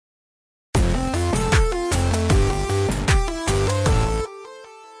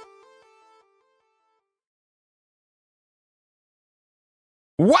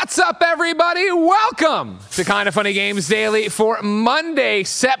What's up, everybody? Welcome to Kind of Funny Games Daily for Monday,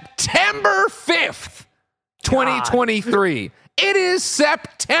 September 5th, 2023. It is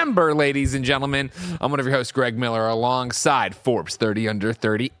September, ladies and gentlemen. I'm one of your hosts, Greg Miller, alongside Forbes 30 Under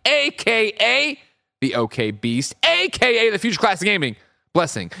 30, a.k.a. the OK Beast, a.k.a. the Future Classic Gaming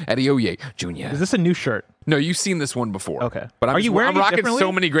Blessing Adeoye Jr. Is this a new shirt? No, you've seen this one before. Okay. But Are you wearing I'm rocking differently?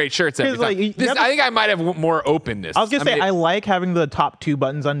 so many great shirts every time. Like, I think I might have more openness. I was going to say, I like having the top two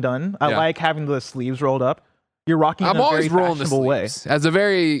buttons undone. I like having the sleeves rolled up. You're rocking in a very fashionable way. As a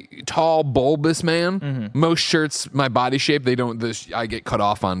very tall, bulbous man, most shirts, my body shape, I get cut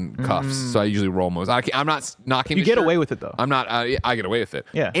off on cuffs, so I usually roll most. I'm not knocking You the get shirt. away with it, though. I'm not. I get away with it.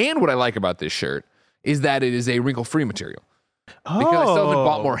 Yeah. And what I like about this shirt is that it is a wrinkle-free material. Because I still haven't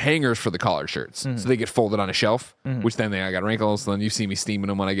bought more hangers for the collared shirts, so they get folded on a shelf. Which then I got wrinkles. So then you see me steaming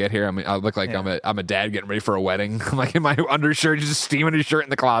them when I get here. I look like I'm a dad getting ready for a wedding. I'm like in my undershirt, just steaming his shirt in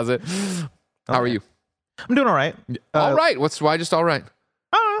the closet. How are you? I'm doing all right. All right. Why just all right?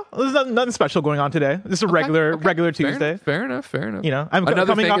 I don't know. There's nothing special going on today. This is a regular Tuesday. Fair enough. You know, I'm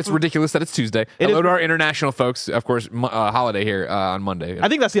another coming thing. off It's ridiculous that it's Tuesday. Hello to our international folks. Of course, holiday here on Monday. I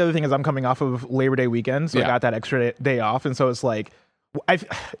think that's the other thing is I'm coming off of Labor Day weekend, so I got that extra day off, and so it's like,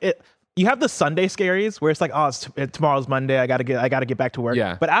 you have the Sunday scaries where it's like, tomorrow's Monday. I gotta get back to work.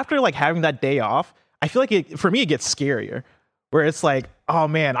 Yeah. But after like having that day off, I feel like for me it gets scarier. Where it's like, oh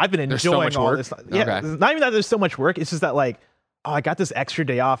man, I've been enjoying all this. Yeah, okay. It's not even that there's so much work. It's just that like, I got this extra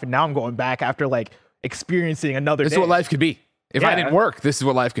day off, and now I'm going back after like experiencing another. This day. is what life could be. If I didn't work, this is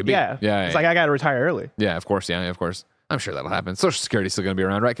what life could be. Yeah. It's like I got to retire early. Yeah, of course. Yeah, of course. I'm sure that'll happen. Social Security's still going to be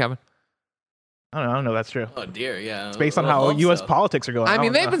around, right, Kevin? I don't know. That's true. Oh dear, yeah. It's based on how U.S. politics are going. I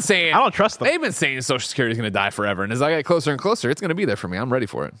mean, they've been saying I don't trust them. They've been saying Social Security is going to die forever, and as I get closer and closer, it's going to be there for me. I'm ready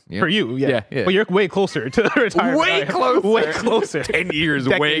for it. For you, yeah. But you're way closer to retirement. Way closer. 10 years,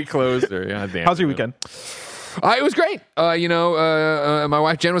 way closer. Yeah, damn. How's your weekend? It was great. My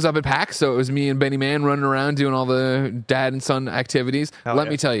wife Jen was up at PAX, so it was me and Benny Man running around doing all the dad and son activities. Let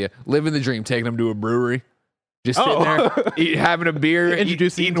me tell you, living the dream, taking them to a brewery. Just sitting there, having a beer,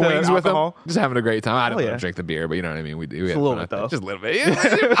 eating wings with them, just having a great time. I don't drink the beer, but you know what I mean. We just a little bit, though. Just a little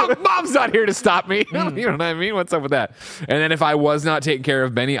bit. Mom's not here to stop me. You know what I mean? What's up with that? And then if I was not taking care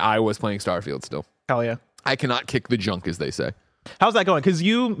of Benny, I was playing Starfield still. Hell yeah! I cannot kick the junk, as they say. How's that going? Because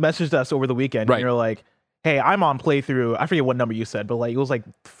you messaged us over the weekend, and you're like, "Hey, I'm on playthrough." I forget what number you said, but like it was like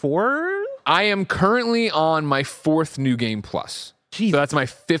 4. I am currently on my 4th New Game Plus. Jeez. So that's my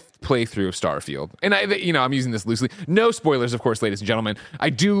 5th playthrough of Starfield. And I'm using this loosely. No spoilers, of course, ladies and gentlemen. I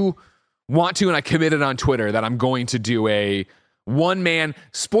do want to, and I committed on Twitter that I'm going to do a one-man,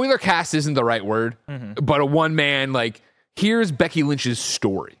 spoiler cast isn't the right word, but a one-man, like, here's Becky Lynch's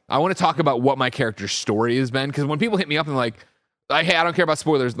story. I want to talk about what my character's story has been, because when people hit me up and like, hey, I don't care about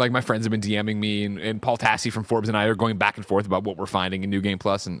spoilers, like my friends have been DMing me, and Paul Tassi from Forbes and I are going back and forth about what we're finding in New Game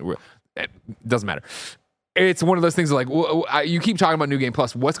Plus, and it doesn't matter. It's one of those things like, you keep talking about New Game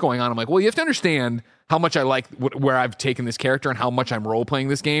Plus. What's going on? I'm like, well, you have to understand how much I like where I've taken this character and how much I'm role-playing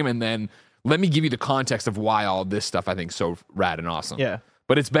this game. And then let me give you the context of why all this stuff I think is so rad and awesome. Yeah.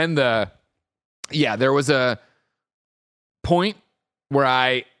 But it's been there was a point where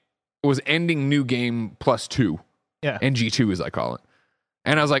I was ending New Game Plus 2. Yeah. NG2 as I call it.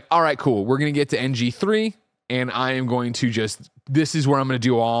 And I was like, all right, cool. We're going to get to NG3. And I am going to this is where I'm going to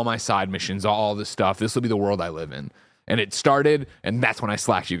do all my side missions, all this stuff. This will be the world I live in. And it started, and that's when I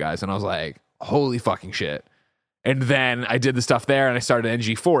slacked you guys. And I was like, holy fucking shit. And then I did the stuff there, and I started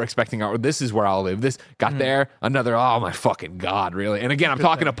NG4 expecting, this is where I'll live. This got there, another, oh my fucking God, really? And again, I'm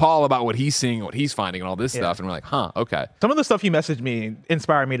talking to Paul about what he's seeing, what he's finding, and all this stuff. And we're like, okay. Some of the stuff you messaged me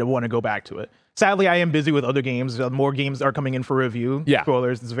inspired me to want to go back to it. Sadly, I am busy with other games. More games are coming in for review. Yeah.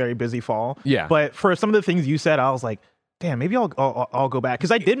 Spoilers, it's a very busy fall. Yeah. But for some of the things you said, I was like, damn, maybe I'll go back.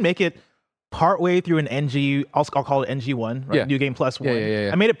 Because I did make it partway through an NG, I'll call it NG1, right? Yeah. New Game Plus 1. Yeah.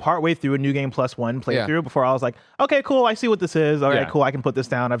 I made it partway through a New Game Plus 1 playthrough before I was like, okay, cool, I see what this is. All right, cool, I can put this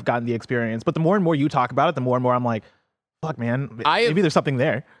down. I've gotten the experience. But the more and more you talk about it, the more and more I'm like, fuck, man, maybe there's something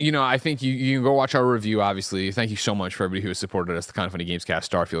there. I think you can go watch our review, obviously. Thank you so much for everybody who has supported us, the Kind of Funny Games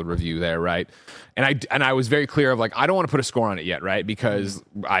Cast Starfield review there, right? And I was very clear of like, I don't want to put a score on it yet, right? Because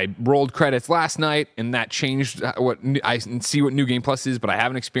I rolled credits last night, and that changed what I see what New Game Plus is, but I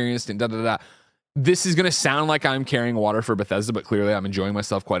haven't experienced it, da-da-da. This is going to sound like I'm carrying water for Bethesda, but clearly I'm enjoying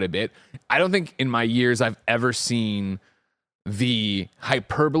myself quite a bit. I don't think in my years I've ever seen the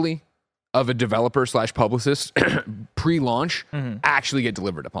hyperbole of a developer / publicist pre-launch actually get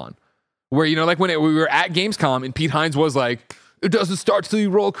delivered upon. Where, like when we were at Gamescom and Pete Hines was like, it doesn't start till you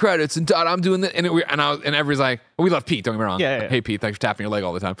roll credits, and I'm doing that, and everybody's like, we love Pete. Don't get me wrong. Yeah. Hey Pete, thanks for tapping your leg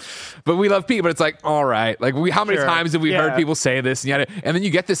all the time. But we love Pete. But it's like, all right, like how many times have we heard people say this, and then you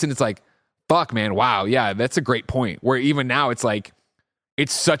get this, and it's like, fuck, man, wow, yeah, that's a great point. Where even now, it's like,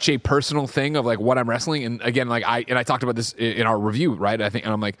 it's such a personal thing of like what I'm wrestling, and again, like I talked about this in our review, right? I think,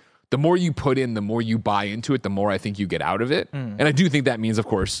 and I'm like, the more you put in, the more you buy into it, the more I think you get out of it, and I do think that means, of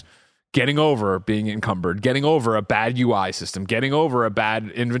course, getting over being encumbered, getting over a bad UI system, getting over a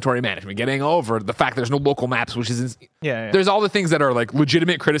bad inventory management, getting over the fact there's no local maps, which is there's all the things that are like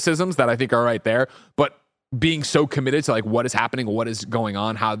legitimate criticisms that I think are right there, but being so committed to like what is happening, what is going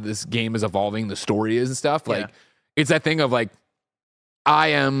on, how this game is evolving, the story is and stuff, like it's that thing of like, I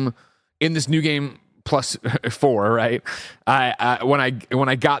am in this new game plus 4, right? When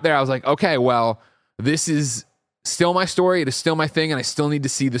I got there, I was like, okay, well, this is still my story. It is still my thing, and I still need to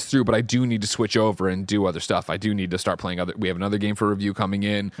see this through, but I do need to switch over and do other stuff. I do need to start playing we have another game for review coming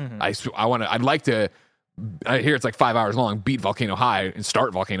in. I'd like to, I hear it's like 5 hours long, beat Volcano High and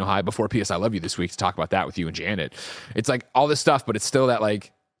start Volcano High before PS I Love You this week to talk about that with you and Janet. It's like all this stuff, but it's still that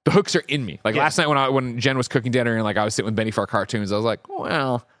like, the hooks are in me. Like last night when Jen was cooking dinner and like I was sitting with Benny for our cartoons, I was like,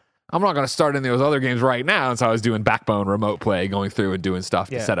 well, I'm not going to start any of those other games right now. And so I was doing Backbone remote play, going through and doing stuff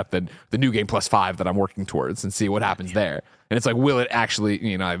to set up the new game plus 5 that I'm working towards and see what happens there. And it's like, will it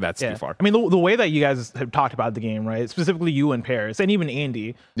actually, that's too far. I mean, the way that you guys have talked about the game, right? Specifically you and Paris and even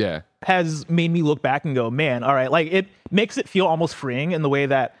Andy has made me look back and go, man, all right. Like it makes it feel almost freeing in the way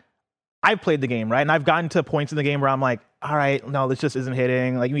that I've played the game, right? And I've gotten to points in the game where I'm like, all right, no, this just isn't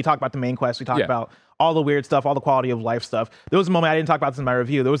hitting. Like we talk about the main quest, we talk about all the weird stuff, all the quality of life stuff. There was a moment, I didn't talk about this in my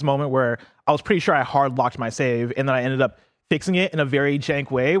review, there was a moment where I was pretty sure I hard locked my save, and then I ended up fixing it in a very jank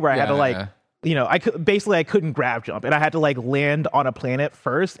way where I had to like, I couldn't grab jump, and I had to like land on a planet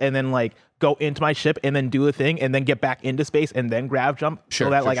first and then like go into my ship and then do a thing and then get back into space and then grab jump so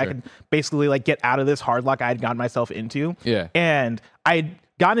that I could basically like get out of this hard lock I had gotten myself into. And I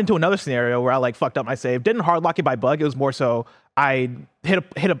got into another scenario where I like fucked up my save. Didn't hard lock it by bug. It was more so I hit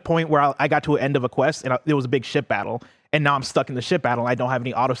a point where I got to an end of a quest and there was a big ship battle. And now I'm stuck in the ship battle. And I don't have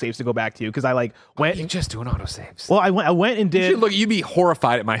any autosaves to go back to because I like went. You just doing autosaves. Well, I went and did. You'd be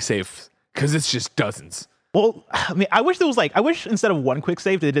horrified at my save because it's just dozens. Well, I mean, I wish instead of one quick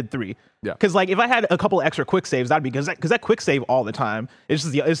save, they did 3. Yeah. Because like if I had a couple extra quick saves, that'd be because that quick save all the time. It's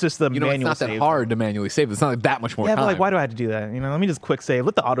just the manual save. It's not that hard to manually save. It's not like that much more time. But like, why do I have to do that? Let me just quick save.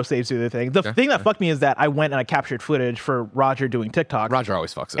 Let the auto saves do their thing. The thing that fucked me is that I went and I captured footage for Roger doing TikTok. Roger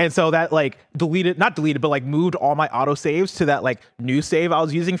always fucks it. And so that like not deleted, but like moved all my auto saves to that like new save I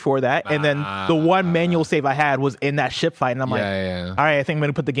was using for that. And then the one manual save I had was in that ship fight. And I'm like, all right, I think I'm going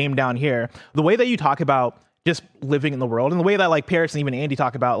to put the game down here. The way that you talk about just living in the world and the way that like Paris and even Andy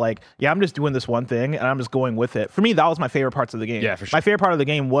talk about like, I'm just doing this one thing and I'm just going with it. For me, that was my favorite parts of the game. Yeah, for sure. My favorite part of the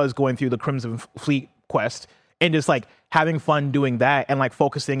game was going through the Crimson Fleet quest and just like having fun doing that and like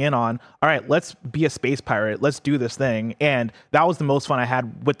focusing in on, all right, let's be a space pirate. Let's do this thing. And that was the most fun I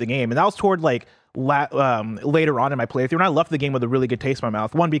had with the game. And that was toward like later on in my playthrough. And I left the game with a really good taste in my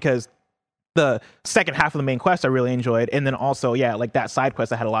mouth. One, because the second half of the main quest I really enjoyed. And then also, like that side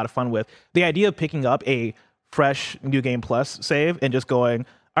quest I had a lot of fun with. The idea of picking up a fresh New Game Plus save and just going,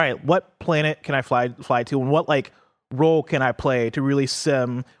 all right, what planet can I fly to and what like role can I play to really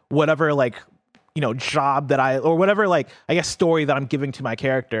sim whatever like job that or whatever like I guess story that I'm giving to my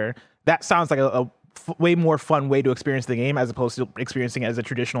character. That sounds like a way more fun way to experience the game as opposed to experiencing it as a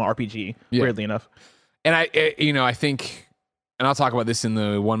traditional RPG. Weirdly enough. And I think, and I'll talk about this in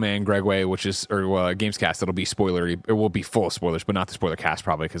the One Man Greg way, which is, or Gamescast, it'll be spoilery. It will be full of spoilers, but not the spoiler cast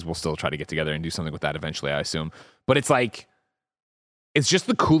probably, because we'll still try to get together and do something with that eventually, I assume. But it's like, it's just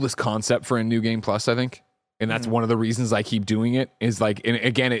the coolest concept for a New Game Plus, I think. And that's one of the reasons I keep doing it, is like, and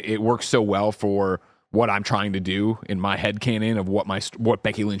again, it works so well for what I'm trying to do in my headcanon of what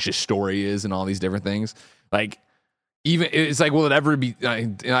Becky Lynch's story is and all these different things. Like, even it's like, will it ever be? I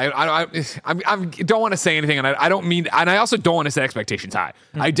don't want to say anything, and I don't mean, and I also don't want to set expectations high.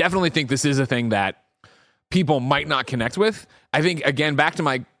 I definitely think this is a thing that people might not connect with. I think, again, back to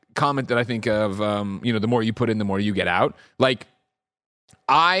my comment that I think of, the more you put in, the more you get out. Like,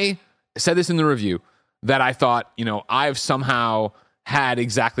 I said this in the review that I thought, I've somehow had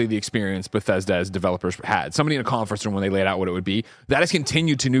exactly the experience Bethesda's developers had. Somebody in a conference room when they laid out what it would be. That has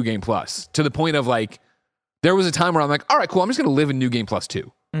continued to New Game Plus to the point of like, there was a time where I'm like, all right, cool, I'm just going to live in New Game Plus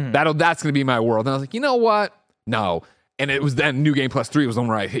 2. That's going to be my world. And I was like, you know what? No. And it was then New Game Plus 3 was the one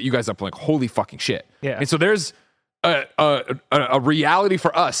where I hit you guys up like, holy fucking shit. Yeah. And so there's a reality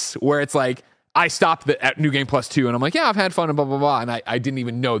for us where it's like, I stopped at New Game Plus 2 and I'm like, yeah, I've had fun and blah, blah, blah. And I didn't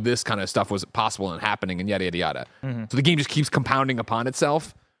even know this kind of stuff was possible and happening and yada, yada, yada. So the game just keeps compounding upon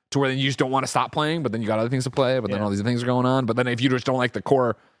itself to where then you just don't want to stop playing, but then you got other things to play, but then all these things are going on. But then if you just don't like the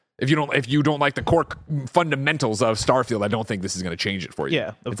core, if you don't like the core fundamentals of Starfield, I don't think this is going to change it for you.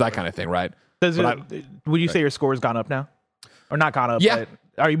 Yeah. It's that kind of thing, right? Would you say your score has gone up now? Or not gone up, but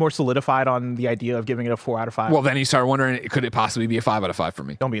are you more solidified on the idea of giving it a 4 out of 5? Well, then you start wondering, could it possibly be a 5 out of 5 for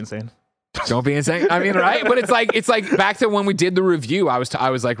me? Don't be insane. Don't be insane. I mean, right? But it's like back to when we did the review. I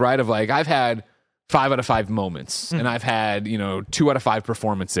was like, right, of like I've had 5 out of 5 moments, and I've had 2 out of 5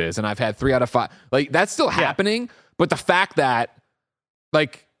 performances, and I've had 3 out of 5. Like that's still happening. But the fact that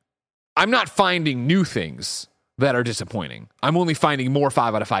like I'm not finding new things that are disappointing. I'm only finding more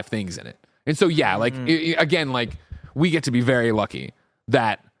 5 out of 5 things in it. And so again, like we get to be very lucky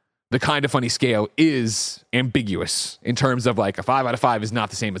that the Kind of Funny scale is ambiguous in terms of like a 5 out of 5 is not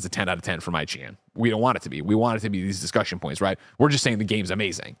the same as a 10 out of 10 from IGN. We don't want it to be. We want it to be these discussion points, right? We're just saying the game's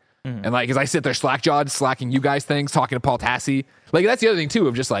amazing. And like, as I sit there slack-jawed, slacking you guys things, talking to Paul Tassi, like that's the other thing too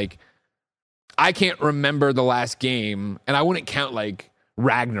of just like, I can't remember the last game, and I wouldn't count like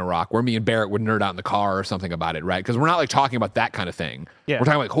Ragnarok where me and Barrett would nerd out in the car or something about it, right? Because we're not like talking about that kind of thing. Yeah. We're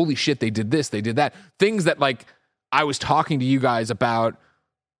talking like, holy shit, they did this, they did that. Things that like I was talking to you guys about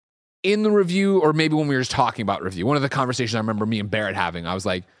in the review, or maybe when we were just talking about review. One of the conversations I remember me and Barrett having, I was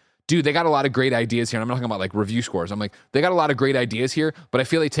like, dude, they got a lot of great ideas here. And I'm not talking about like review scores. I'm like, they got a lot of great ideas here, but I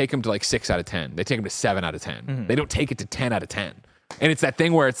feel they take them to like 6 out of 10. They take them to 7 out of 10. They don't take it to 10 out of 10. And it's that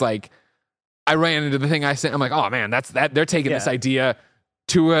thing where it's like, I ran into the thing I said, I'm like, oh man, that's that. They're taking this idea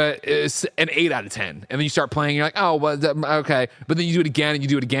to an 8 out of 10. And then you start playing, you're like, oh, well, okay. But then you do it again and you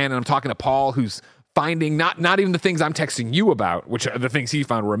do it again. And I'm talking to Paul, who's finding not even the things I'm texting you about, which are the things he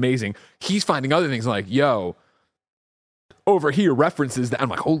found were amazing. He's finding other things like, yo, over here references that. I'm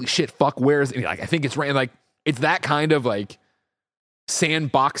like, holy shit, fuck, where is it? Like, I think it's right. Like, it's that kind of like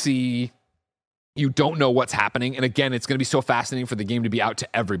sandboxy, you don't know what's happening. And again, it's going to be so fascinating for the game to be out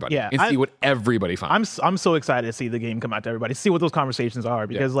to everybody and see what everybody finds. I'm so excited to see the game come out to everybody, see what those conversations are,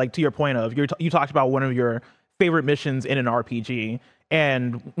 because like to your point of, you talked about one of your favorite missions in an RPG.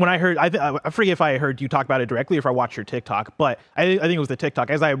 And when I heard, I forget if I heard you talk about it directly or if I watched your TikTok, but I think it was the TikTok.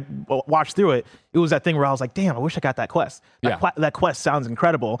 As I watched through it, it was that thing where I was like, damn, I wish I got that quest. That quest sounds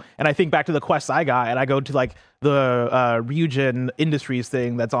incredible. And I think back to the quests I got, and I go to like the Ryujin Industries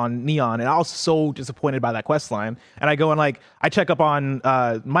thing that's on Neon, and I was so disappointed by that quest line. And I go and like, I check up on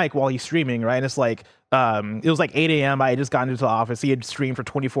Mike while he's streaming, right? And it's like, it was like 8 a.m. I had just gotten into the office. He had streamed for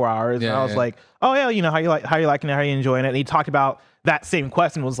 24 hours. And I was like, oh yeah, how you liking it? How you enjoying it? And he talked about that same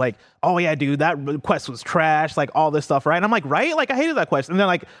quest and was like, oh yeah, dude, that quest was trash, like all this stuff, right? And I'm like, right? Like I hated that quest. And then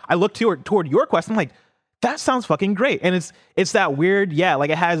like I looked toward your quest, and I'm like, that sounds fucking great. And it's that weird,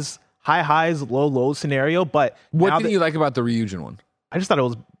 like it has high highs, low lows scenario. But what did you like about the Ryujin one? I just thought it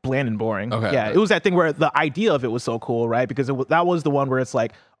was bland and boring. Okay. Yeah, it was that thing where the idea of it was so cool, right? Because that was the one where it's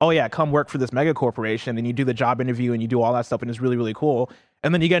like, oh yeah, come work for this mega corporation, and you do the job interview and you do all that stuff, and it's really, really cool.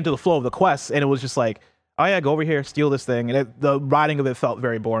 And then you get into the flow of the quests, and it was just like, oh yeah, go over here, steal this thing. And the writing of it felt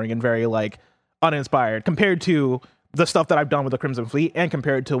very boring and very like uninspired compared to the stuff that I've done with the Crimson Fleet, and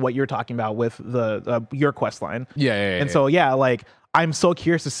compared to what you're talking about with the your quest line. Yeah. So like I'm so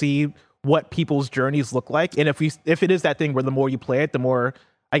curious to see what people's journeys look like, and if it is that thing where the more you play it, the more,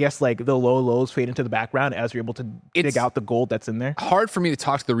 I guess, like the low lows fade into the background as you're able to dig out the gold that's in there. Hard for me to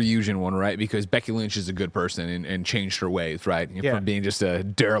talk to the Ryujin one, right? Because Becky Lynch is a good person and changed her ways, right? From being just a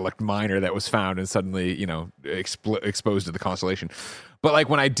derelict miner that was found and suddenly, exposed to the constellation. But like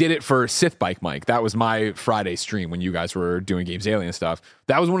when I did it for Sith Bike Mike, that was my Friday stream when you guys were doing Games Alien stuff.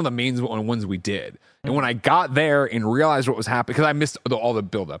 That was one of the main ones we did. And when I got there and realized what was happening, because I missed all the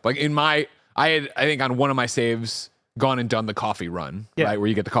buildup. Like I think on one of my saves, gone and done the coffee run, right? Where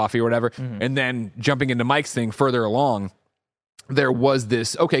you get the coffee or whatever. And then jumping into Mike's thing further along, there was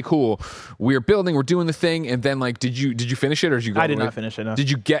this, okay, cool. We're building, we're doing the thing. And then like, did you finish it or did you go? I did not finish it. No. Did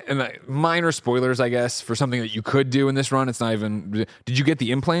you get, and minor spoilers, I guess, for something that you could do in this run. It's not even, did you get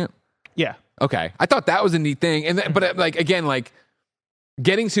the implant? Yeah. Okay. I thought that was a neat thing. And then, but like, again, like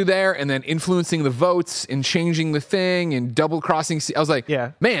getting to there and then influencing the votes and changing the thing and double crossing. I was like,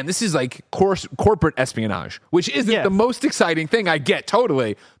 man, this is like corporate espionage, which isn't the most exciting thing. I get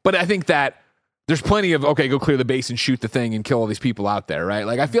totally. But I think that there's plenty of, okay, go clear the base and shoot the thing and kill all these people out there, right?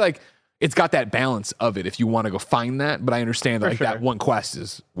 Like, I feel like it's got that balance of it if you want to go find that. But I understand that, like, that one quest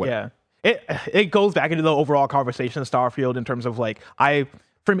is what. Yeah. It goes back into the overall conversation of Starfield in terms of like, I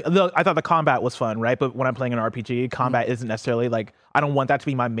thought the combat was fun, right? But when I'm playing an RPG, combat isn't necessarily like, I don't want that to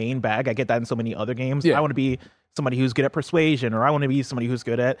be my main bag. I get that in so many other games. I want to be somebody who's good at persuasion, or I want to be somebody who's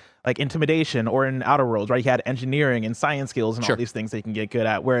good at like intimidation, or in Outer Worlds, right? You had engineering and science skills and all these things they can get good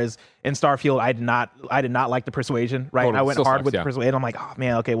at. Whereas in Starfield, I did not like the persuasion, right? Totally. I went hard with the persuasion. I'm like, oh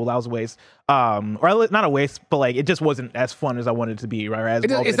man, okay, well that was a waste. Or not a waste, but like it just wasn't as fun as I wanted it to be, right?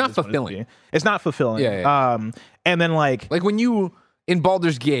 It's not fulfilling. It's not fulfilling. Yeah. And then like when you in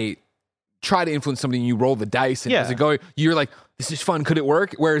Baldur's Gate try to influence somebody and you roll the dice and does it go, you're like, this is fun, could it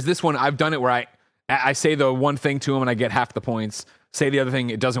work? Whereas this one, I've done it where I say the one thing to him and I get half the points, say the other thing,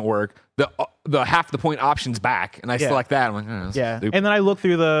 it doesn't work, the half the point option's back, and I select that. I'm like, oh, stupid. And then I look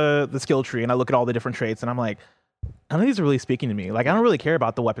through the skill tree and I look at all the different traits and I'm like, none of these are really speaking to me. Like, I don't really care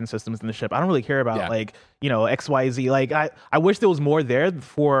about the weapon systems in the ship. I don't really care about like, XYZ. Like, I wish there was more there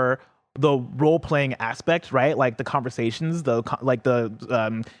for the role-playing aspect, right? Like the conversations,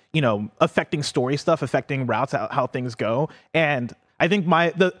 affecting story stuff, affecting routes, how things go. And I think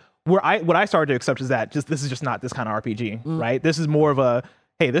what I started to accept is that this is just not this kind of RPG, right? This is more of a,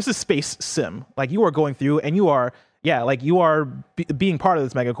 hey, this is space sim. Like, you are going through and you are being part of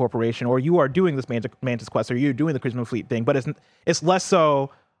this mega corporation, or you are doing this Mantis quest, or you're doing the Christmas Fleet thing. But it's less so,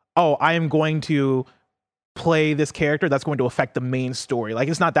 oh, I am going to play this character that's going to affect the main story. Like,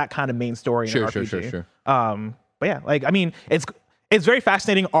 it's not that kind of main story in an RPG. Sure. But yeah, like, I mean, it's very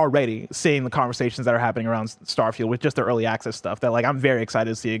fascinating already seeing the conversations that are happening around Starfield with just the early access stuff that, like, I'm very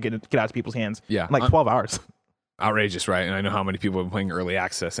excited to see it get out to people's hands. Yeah. In like 12 hours. Outrageous, right? And I know how many people have been playing early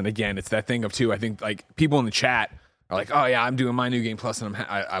access. And again, it's that thing of too, I think like people in the chat are like, oh yeah, I'm doing my New Game Plus and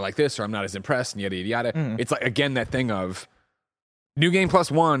I like this, or I'm not as impressed, and yada, yada, yada. It's like, again, that thing of New Game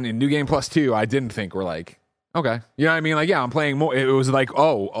Plus 1 and New Game Plus 2, I didn't think were like, okay. You know what I mean? Like, yeah, I'm playing more. It was like,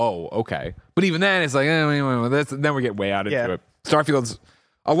 oh, okay. But even then, it's like, then we get way out into it. Starfield's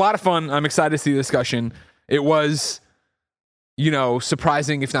a lot of fun. I'm excited to see the discussion. It was,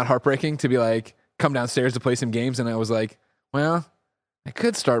 surprising, if not heartbreaking, to be like, come downstairs to play some games. And I was like, well, I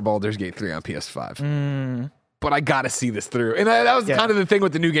could start Baldur's Gate 3 on PS5. But I got to see this through. And that was kind of the thing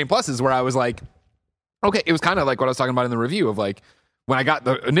with the New Game Pluses, where I was like, okay, it was kind of like what I was talking about in the review of like, when I got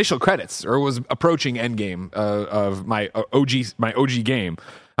the initial credits, or was approaching endgame of my OG game,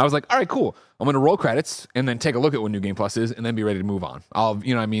 I was like, all right, cool. I'm going to roll credits and then take a look at what New Game Plus is and then be ready to move on.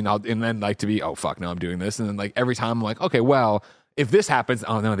 And then like to be, oh, fuck, no, I'm doing this. And then like every time I'm like, okay, well, if this happens,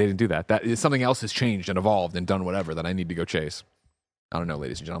 oh, no, they didn't do that. That is something else has changed and evolved and done whatever that I need to go chase. I don't know,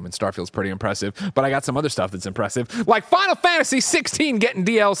 ladies and gentlemen. Starfield's pretty impressive, but I got some other stuff that's impressive, like Final Fantasy 16 getting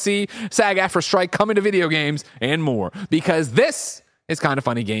DLC, SAG-AFTRA strike coming to video games, and more. Because this is Kind of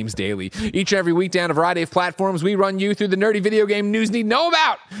Funny Games Daily. Each and every week down a variety of platforms, we run you through the nerdy video game news you need to know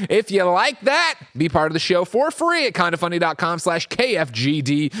about. If you like that, be part of the show for free at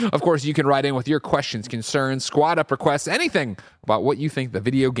kindoffunny.com/KFGD. Of course, you can write in with your questions, concerns, squad up requests, anything about what you think the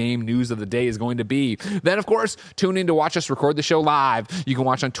video game news of the day is going to be. Then, of course, tune in to watch us record the show live. You can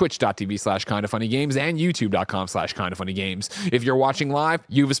watch on twitch.tv/kindoffunnygames and youtube.com/kindoffunnygames. If you're watching live,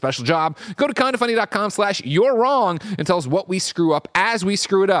 you have a special job. Go to kindoffunny.com/you're wrong and tell us what we screw up as we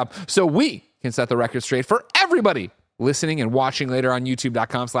screw it up, so we can set the record straight for everybody listening and watching later on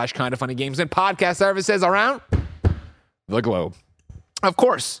youtube.com/kindoffunnygames and podcast services around the globe. Of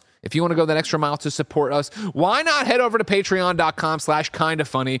course, if you want to go that extra mile to support us, why not head over to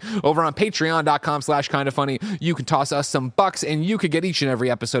patreon.com/kindoffunny. Over on patreon.com/kindoffunny, you can toss us some bucks and you could get each and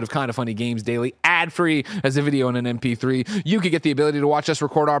every episode of Kind of Funny Games Daily ad-free as a video and an MP3. You could get the ability to watch us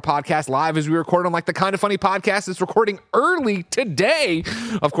record our podcast live as we record them, like the Kind of Funny podcast is recording early today.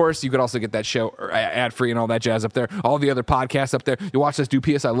 Of course, you could also get that show ad-free and all that jazz up there. All the other podcasts up there. You watch us do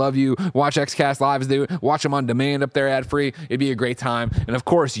PS I Love You, watch XCast Live as they watch them on demand up there ad-free. It'd be a great time. And of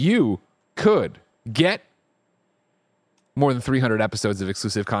course, you could get more than 300 episodes of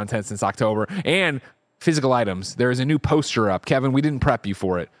exclusive content since October and physical items. There is a new poster up. Kevin, we didn't prep you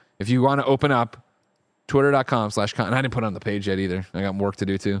for it. If you want to open up twitter.com/kind, and I didn't put it on the page yet either. I got work to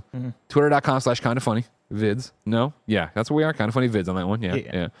do too. Twitter.com/kindoffunny vids. No? Yeah, that's what we are. Kind of funny vids on that one.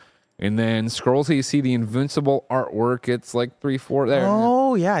 Yeah. And then scroll till you see the Invincible artwork. It's like 3-4 there.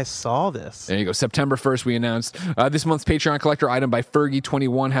 Oh, yeah, I saw this. There you go. September 1st, we announced this month's Patreon collector item by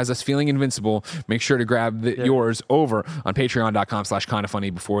Fergie21 has us feeling invincible. Make sure to grab yours over on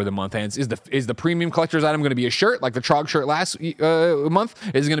patreon.com/kindoffunny before the month ends. Is the premium collector's item going to be a shirt like the Trog shirt last month?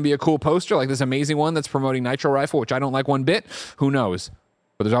 Is it going to be a cool poster like this amazing one that's promoting Nitro Rifle, which I don't like one bit? Who knows?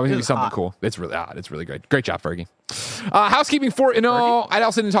 But there's always going to be something cool. It's really odd. It's really great. Great job, Fergie. Housekeeping for, I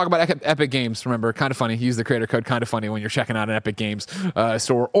also didn't talk about Epic Games. Remember, Kind of Funny. Use the creator code Kind of Funny when you're checking out an Epic Games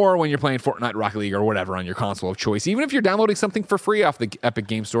store, or when you're playing Fortnite, Rocket League, or whatever on your console of choice. Even if you're downloading something for free off the Epic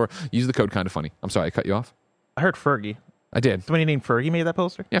Games store, use the code Kind of Funny. I'm sorry, I cut you off. I heard Fergie. I did. Somebody named Fergie made that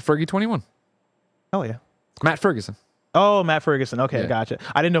poster? Yeah, Fergie21. Oh, yeah. Matt Ferguson. Oh, Matt Ferguson. Okay, gotcha.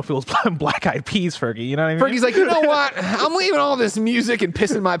 I didn't know if it was Black Eyed Peas, Fergie. You know what I mean? Fergie's like, you know what? I'm leaving all this music and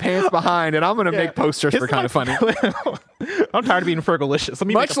pissing my pants behind, and I'm going to make posters for Kind of Funny. I'm tired of being Fergalicious.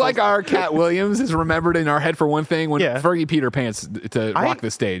 Much like our Cat Williams is remembered in our head for one thing when Fergie peed her pants to rock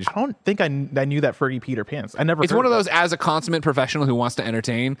the stage. I don't think I knew that Fergie peed her pants. I never. It's one of those, as a consummate professional who wants to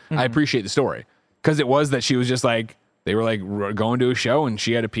entertain, I appreciate the story. Because it was that she was just like, they were like going to a show and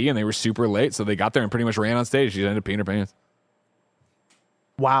she had to pee and they were super late. So they got there and pretty much ran on stage. She ended up peeing her pants.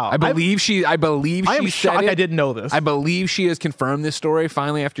 Wow. I believe she I am shocked I didn't know this. I believe she has confirmed this story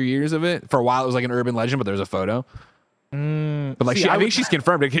finally after years of it. For a while, it was like an urban legend, but there's a photo. But like, I think she's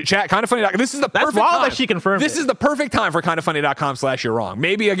confirmed it. Chat, kindoffunny.com. This is the perfect time. That she confirmed this is the perfect time for kindoffunny.com/you're wrong.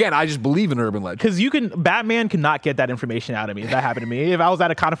 Maybe again, I just believe in urban legend. Because Batman cannot get that information out of me. If that happened to me, if I was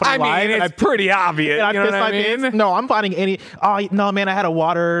at a Kind of Funny live, it's pretty obvious. You know what I mean? No, I'm finding any. Oh no, man! I had a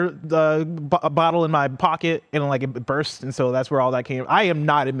water bottle in my pocket and like it burst, and so that's where all that came. I am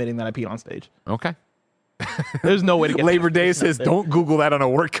not admitting that I peed on stage. Okay. There's no way to get Labor Day says don't Google that on a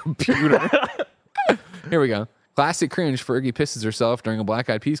work computer. Here we go. Classic cringe. Fergie pisses herself during a Black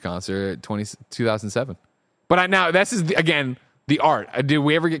Eyed Peas concert 2007. But now this is again the art. Did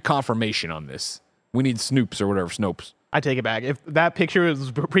we ever get confirmation on this? We need Snoops or whatever. Snopes. I take it back. If that picture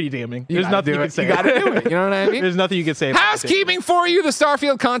is pretty damning, there's nothing you can say. You got to do it. You know what I mean? There's nothing you can say. Housekeeping for you. The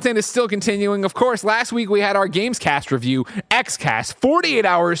Starfield content is still continuing. Of course, last week we had our Gamescast review, Xcast, 48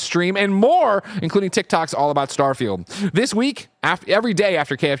 hours stream, and more, including TikToks all about Starfield. This week, every day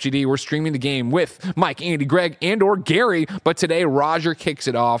after KFGD, we're streaming the game with Mike, Andy, Greg, and or Gary. But today, Roger kicks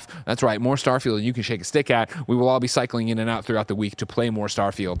it off. That's right, more Starfield than you can shake a stick at. We will all be cycling in and out throughout the week to play more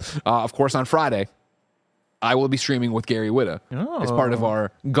Starfield. Of course, on Friday, I will be streaming with Gary Whitta as part of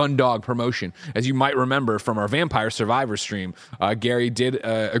our Gundog promotion. As you might remember from our Vampire Survivor stream, Gary did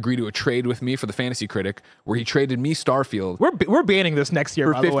agree to a trade with me for the Fantasy Critic, where he traded me Starfield. We're banning this next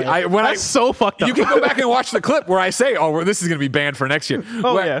year, by 50, the way. That's so fucked up. You can go back and watch the clip where I say, this is going to be banned for next year.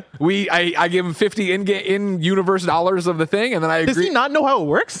 I give him 50 in-universe dollars of the thing, and then I agree. Does he not know how it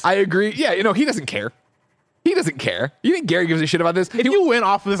works? I agree. Yeah, he doesn't care. He doesn't care. You think Gary gives a shit about this? If you win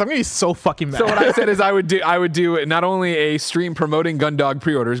off of this, I'm gonna be so fucking mad. So what I said is I would do not only a stream promoting Gundog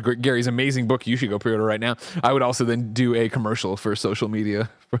pre-orders, Gary's amazing book you should go pre-order right now. I would also then do a commercial for social media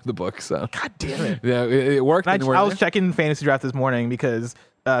for the book. So God damn it. Yeah, it worked. I was checking Fantasy Draft this morning because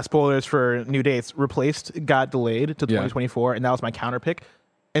spoilers for New Dates got delayed to 2024, and that was my counter pick.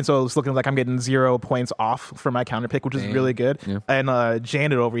 And so it's looking like I'm getting 0 points off for my counter pick, which is really good. Yeah. And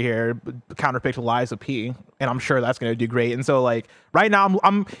Janet over here counter picked Liza P, and I'm sure that's going to do great. And so like right now,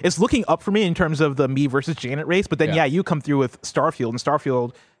 it's looking up for me in terms of the me versus Janet race. But then you come through with Starfield, and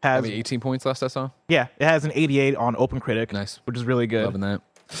Starfield has 18 points last I saw. Yeah, it has an 88 on OpenCritic, nice, which is really good. Loving that.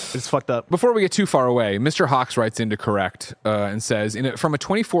 It's fucked up. Before we get too far away, Mr. Hawks writes in to correct and says, from a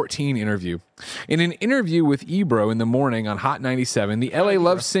 2014 interview, in an interview with Ebro in the morning on Hot 97, the LA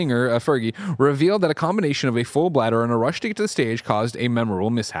Love singer, Fergie, revealed that a combination of a full bladder and a rush to get to the stage caused a memorable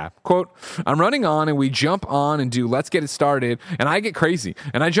mishap. Quote, I'm running on and we jump on and do Let's Get It Started, and I get crazy.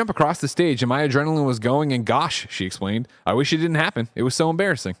 And I jump across the stage and my adrenaline was going, and gosh, she explained, I wish it didn't happen. It was so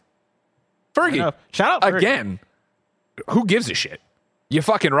embarrassing. Fergie, shout out Fergie. Again, who gives a shit? You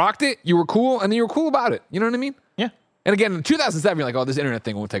fucking rocked it. You were cool, and then you were cool about it. You know what I mean? Yeah. And again, in 2007, you're like, this internet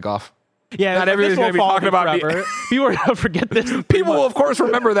thing won't take off. Yeah, not everybody's going to be talking about me. People are going to forget this. People will, of course,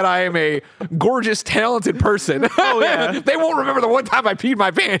 remember that I am a gorgeous, talented person. Oh, yeah. They won't remember the one time I peed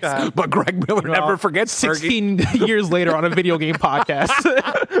my pants, but Greg Miller never forgets. 16 years later on a video game podcast.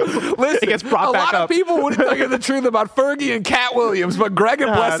 Listen, it gets brought back up. A lot of people wouldn't tell you the truth about Fergie and Cat Williams, but Greg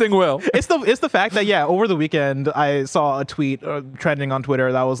and Blessing will. It's the fact that, over the weekend, I saw a tweet trending on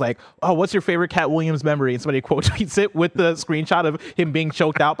Twitter that was like, what's your favorite Cat Williams memory? And somebody quote tweets it with the screenshot of him being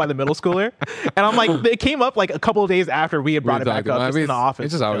choked out by the middle schooler. And I'm like, it came up like a couple of days after we had brought it back up in the office. It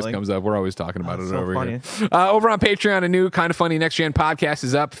just always comes up. We're always talking about it over funny. Here. Over on Patreon, a new Kind of Funny Next Gen podcast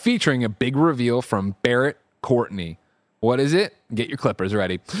is up featuring a big reveal from Barrett Courtney. What is it? Get your clippers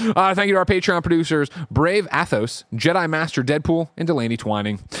ready. Thank you to our Patreon producers, Brave Athos, Jedi Master Deadpool, and Delaney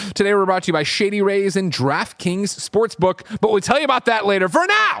Twining. Today we're brought to you by Shady Rays and DraftKings Sportsbook, but we'll tell you about that later. For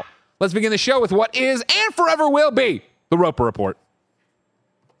now, let's begin the show with what is and forever will be the Roper Report.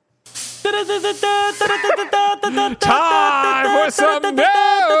 Time for some news.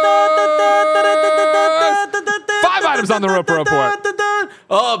 5 items on the Roper Report.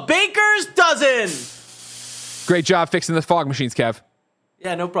 Baker's dozen. Great job fixing the fog machines, Kev.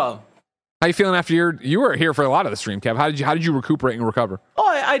 Yeah, no problem. How you feeling after you were here for a lot of the stream, Kev? How did you recuperate and recover? Oh,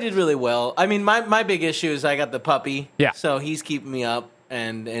 I did really well. I mean, my big issue is I got the puppy. Yeah. So he's keeping me up.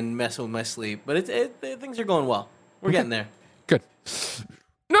 and messing with my sleep. But things are going well. We're getting there. Good.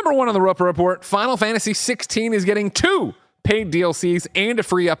 Number one on the Roper Report, Final Fantasy 16 is getting 2 paid DLCs and a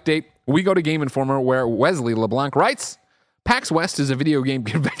free update. We go to Game Informer, where Wesley LeBlanc writes, PAX West is a video game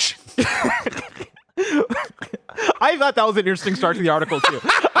convention. I thought that was an interesting start to the article, too.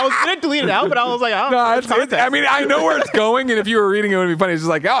 I was going to delete it out, but I was like, I mean, I know where it's going, and if you were reading it, it would be funny. It's just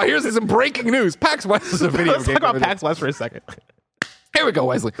like, oh, here's some breaking news. PAX West is a video Let's game talk about convention. PAX West for a second. Here we go,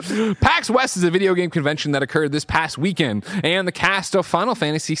 Wesley. PAX West is a video game convention that occurred this past weekend, and the cast of Final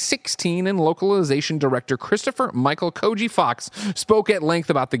Fantasy 16 and localization director Christopher Michael Koji Fox spoke at length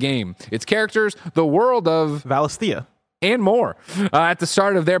about the game, its characters, the world of Valisthea. And more. At the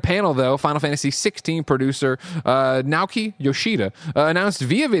start of their panel, though, Final Fantasy 16 producer Naoki Yoshida announced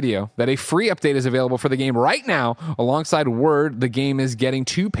via video that a free update is available for the game right now, alongside word the game is getting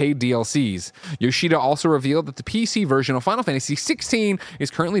 2 paid DLCs. Yoshida also revealed that the PC version of Final Fantasy 16 is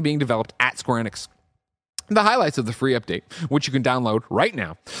currently being developed at Square Enix. The highlights of the free update, which you can download right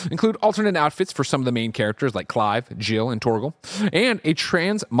now, include alternate outfits for some of the main characters like Clive, Jill, and Torgal, and a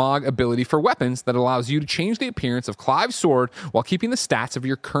transmog ability for weapons that allows you to change the appearance of Clive's sword while keeping the stats of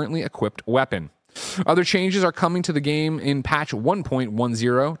your currently equipped weapon. Other changes are coming to the game in patch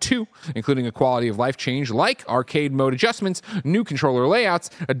 1.102, including a quality of life change like arcade mode adjustments, new controller layouts,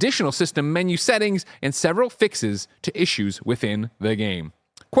 additional system menu settings, and several fixes to issues within the game.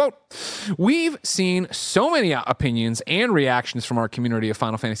 Quote, we've seen so many opinions and reactions from our community of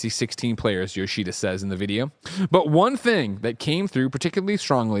Final Fantasy 16 players, Yoshida says in the video. But one thing that came through particularly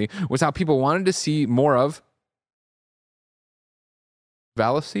strongly was how people wanted to see more of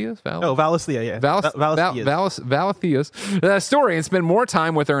Valisthea's story and spend more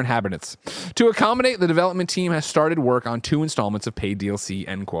time with their inhabitants. To accommodate, the development team has started work on 2 installments of paid DLC,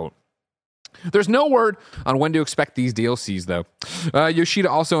 end quote. There's no word on when to expect these DLCs, though. Yoshida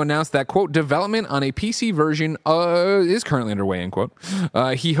also announced that, quote, development on a PC version is currently underway, end quote.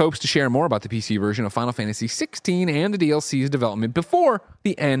 He hopes to share more about the PC version of Final Fantasy 16 and the DLC's development before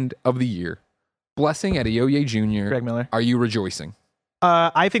the end of the year. Blessing Adeoye Jr. Greg Miller. Are you rejoicing?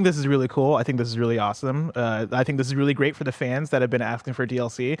 I think this is really cool. I think this is really awesome. I think this is really great for the fans that have been asking for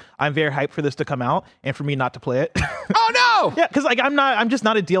DLC. I'm very hyped for this to come out and for me not to play it. Oh no! Yeah, because I'm just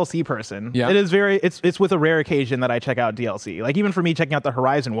not a DLC person. Yeah. It's with a rare occasion that I check out DLC. Like even for me checking out the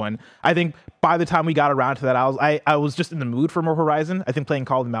Horizon one, I think by the time we got around to that, I was just in the mood for more Horizon. I think playing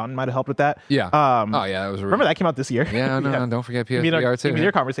Call of the Mountain might have helped with that. Yeah. That was remember that came out this year. Yeah, no, don't forget PSVR too. Give me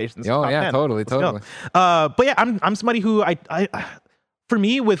your conversations. Oh yeah, 10. totally. But yeah, I'm somebody who for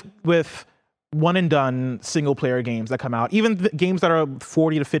me, with one and done single player games that come out, even games that are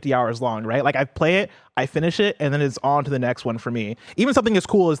 40 to 50 hours long, right? Like I play it, I finish it, and then it's on to the next one for me. Even something as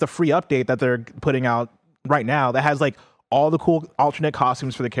cool as the free update that they're putting out right now that has like all the cool alternate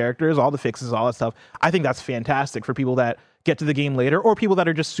costumes for the characters, all the fixes, all that stuff. I think that's fantastic for people that get to the game later, or people that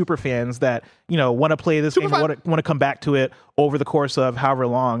are just super fans that, want to play this game, want to come back to it over the course of however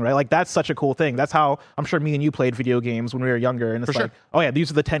long, right? Like that's such a cool thing. That's how I'm sure me and you played video games when we were younger, and it's like, oh yeah, these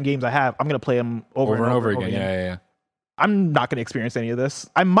are the 10 games I have. I'm going to play them over and over again. Yeah. I'm not going to experience any of this.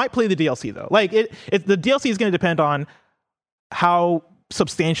 I might play the DLC though. Like the DLC is going to depend on how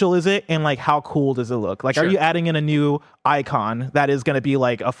substantial is it and like how cool does it look. Like, are you adding in a new icon that is going to be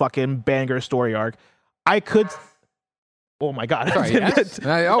like a fucking banger story arc? I could. Oh my God. Sorry, yes.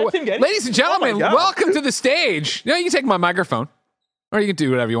 Ladies and gentlemen, welcome to the stage. You can take my microphone, or you can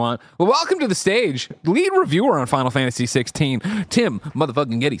do whatever you want. Well, welcome to the stage, lead reviewer on Final Fantasy 16, Tim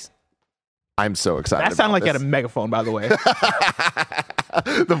motherfucking Geddes. I'm so excited. That sounded like you had a megaphone, by the way.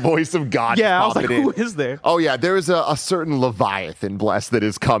 The voice of God. Yeah, I was like, who is there? Oh yeah, there is a certain Leviathan, bless, that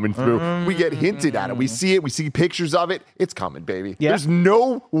is coming through. We get hinted at it. We see it. We see pictures of it. It's coming, baby. Yeah. There's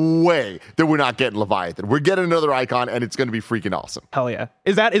no way that we're not getting Leviathan. We're getting another icon, and it's going to be freaking awesome. Hell yeah.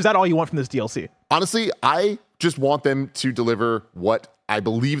 Is that all you want from this DLC? Honestly, I just want them to deliver what I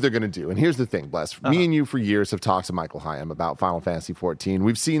believe they're going to do. And here's the thing, Bless. Me and you for years have talked to Michael Hyam about Final Fantasy 14.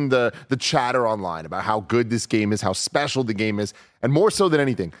 We've seen the chatter online about how good this game is, how special the game is, and more so than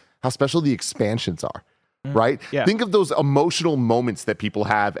anything, how special the expansions are, right? Yeah. Think of those emotional moments that people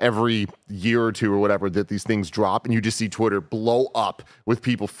have every year or two or whatever that these things drop, and you just see Twitter blow up with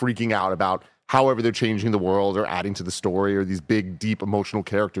people freaking out about however they're changing the world or adding to the story or these big, deep emotional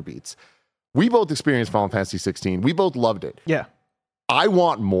character beats. We both experienced Final Fantasy 16. We both loved it. Yeah. I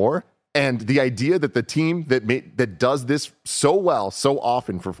want more, and the idea that the team that does this so well, so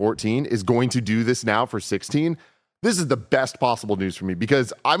often for 14 is going to do this now for 16, this is the best possible news for me,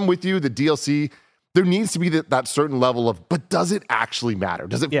 because I'm with you, the DLC, there needs to be that certain level of, but does it actually matter?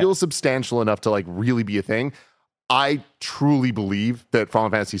 Does it feel substantial enough to like really be a thing? I truly believe that Final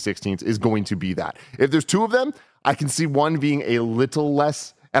Fantasy 16 is going to be that. If there's two of them, I can see one being a little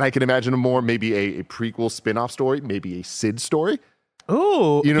less, and I can imagine maybe a prequel spin-off story, maybe a Cid story.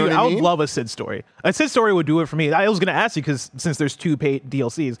 Ooh, you know dude, what I would mean? love a Cid story. A Cid story would do it for me. I was going to ask you, because since there's two paid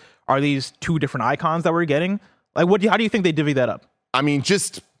DLCs, are these two different icons that we're getting? Like, how do you think they divvy that up? I mean,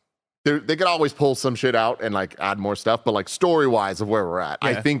 just they could always pull some shit out and like add more stuff, but like story-wise of where we're at,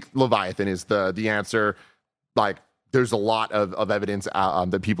 I think Leviathan is the answer. Like, there's a lot of evidence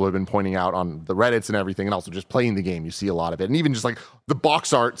that people have been pointing out on the Reddits and everything, and also just playing the game, you see a lot of it. And even just like the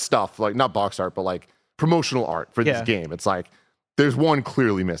box art stuff, like not box art, but like promotional art for this game. It's like there's one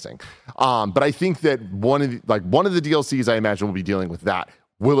clearly missing. But I think that one of the DLCs I imagine will be dealing with that.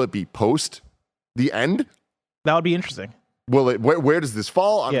 Will it be post the end? That would be interesting. Will it? Where does this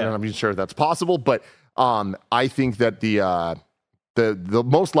fall? I'm not even sure if that's possible, but I think that the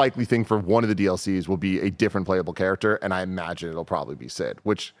most likely thing for one of the DLCs will be a different playable character, and I imagine it'll probably be Cid,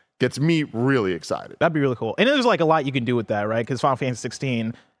 which gets me really excited. That'd be really cool. And there's like a lot you can do with that, right? Because Final Fantasy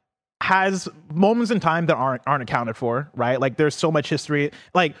 16 has moments in time that aren't accounted for, right? Like, there's so much history,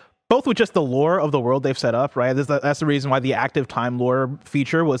 like both with just the lore of the world they've set up, right? That's the reason why the active time lore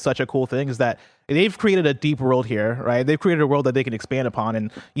feature was such a cool thing, is that they've created a deep world here, right? They've created a world that they can expand upon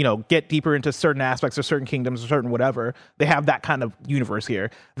and, get deeper into certain aspects or certain kingdoms or certain whatever. They have that kind of universe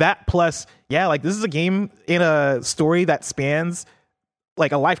here. That plus, like, this is a game in a story that spans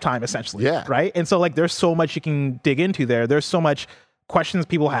like a lifetime, essentially. Yeah. Right? And so, like, there's so much you can dig into there. There's so much questions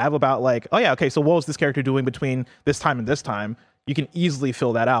people have about, like, oh yeah, okay, so what was this character doing between this time and this time? You can easily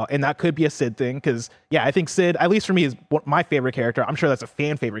fill that out, and that could be a Cid thing, because I think Cid, at least for me, is my favorite character. I'm sure that's a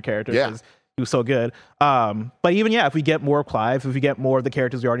fan favorite character, because he was so good. But even if we get more of Clive, if we get more of the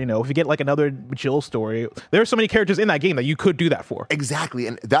characters we already know, if we get like another Jill story, there are so many characters in that game that you could do that for. Exactly,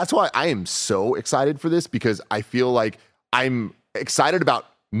 and that's why I am so excited for this, because I feel like I'm excited about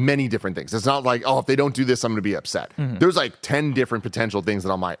many different things. It's not like, if they don't do this, I'm going to be upset. Mm-hmm. There's like 10 different potential things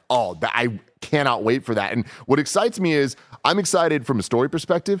that I'm like, I cannot wait for that. And what excites me is I'm excited from a story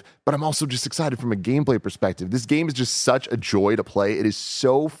perspective, but I'm also just excited from a gameplay perspective. This game is just such a joy to play. It is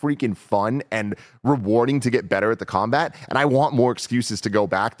so freaking fun and rewarding to get better at the combat. And I want more excuses to go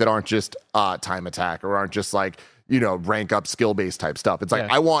back that aren't just time attack or aren't just like, rank up skill-based type stuff. It's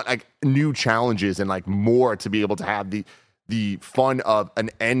like, I want like new challenges and like more to be able to have the fun of an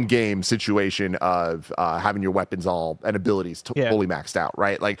end game situation of having your weapons and abilities fully maxed out,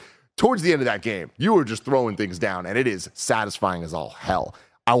 right? Like, towards the end of that game, you were just throwing things down, and it is satisfying as all hell.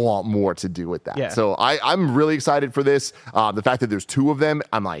 I want more to do with that. Yeah. So I'm really excited for this. The fact that there's two of them,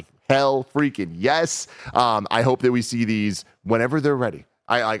 I'm like, hell freaking yes. I hope that we see these whenever they're ready.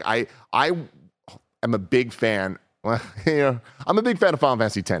 I am a big fan. Well, I'm a big fan of Final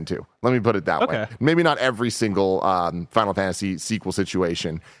Fantasy X too. Let me put it that way. Maybe not every single Final Fantasy sequel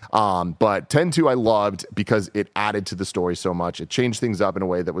situation, but 10-2 I loved because it added to the story so much. It changed things up in a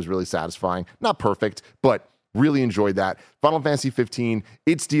way that was really satisfying. Not perfect, but really enjoyed that. Final Fantasy 15,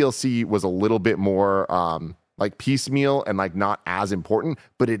 its DLC was a little bit more like piecemeal and like not as important,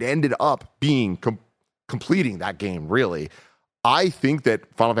 but it ended up being completing that game, really. I think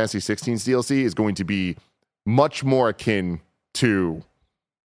that Final Fantasy 16's DLC is going to be much more akin to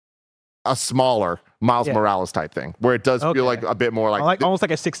a smaller Miles Morales type thing, where it does feel like a bit more like almost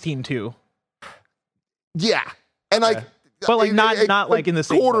like a 16-2. Yeah, and like, but like not like in the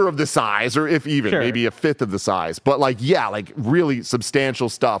same quarter of the size, or if even maybe a fifth of the size. But like, like really substantial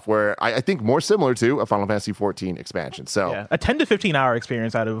stuff. Where I think more similar to a Final Fantasy 14 expansion. So a 10 to 15 hour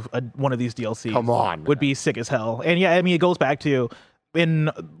experience out of one of these DLCs, come on, would be sick as hell. And I mean, it goes back to,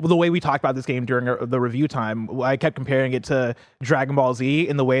 in the way we talked about this game during the review time, I kept comparing it to Dragon Ball Z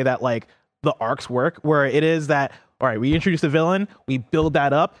in the way that like the arcs work, where it is that, all right, we introduce the villain, we build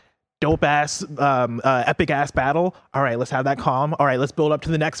that up, dope ass, epic ass battle. All right, let's have that calm. All right, let's build up to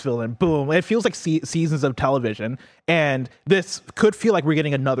the next villain. Boom. It feels like seasons of television, and this could feel like we're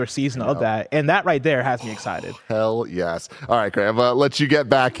getting another season of that, and that right there has me excited. Hell yes. All right, Graham, let you get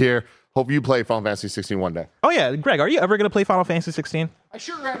back here. Hope you play Final Fantasy 16 one day. Oh yeah, Greg, are you ever going to play Final Fantasy 16? I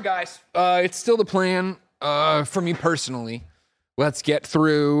sure am, guys. It's still the plan for me personally. Let's get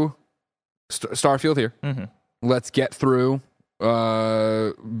through Starfield here. Mm-hmm. Let's get through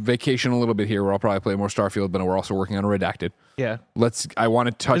Vacation a little bit here, where I'll probably play more Starfield, but we're also working on a Redacted. Yeah. I want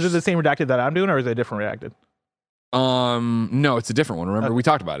to touch... Is it the same Redacted that I'm doing, or is it a different Redacted? No, it's a different one. Remember, we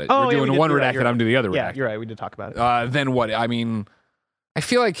talked about it. Oh, You're doing one Redacted, right. I'm doing the other Redacted. Yeah, you're right. We did talk about it. Then what? I mean, I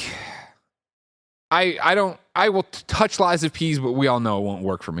feel like... I will touch Lies of Peas, but we all know it won't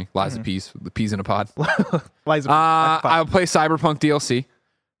work for me. Lies of Peas, the peas in a pod. Lies of Peas. I'll play Cyberpunk DLC.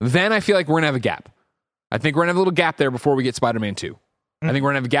 Then I feel like we're going to have a gap. I think we're gonna have a little gap there before we get Spider-Man 2. I think we're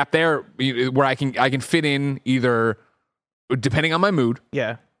gonna have a gap there where I can fit in either, depending on my mood,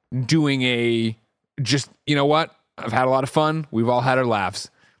 doing a just, you know what? I've had a lot of fun. We've all had our laughs.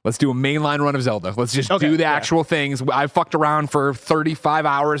 Let's do a mainline run of Zelda. Let's just do the actual things. I fucked around for 35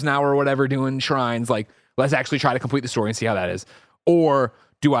 hours now or whatever doing shrines. Like, let's actually try to complete the story and see how that is. Or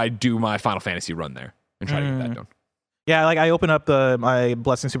do I do my Final Fantasy run there and try to get that done? Yeah, like I open up my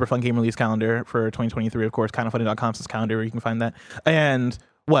Blessing Super Fun Game Release calendar for 2023, of course, kindoffunny.com's calendar where you can find that. And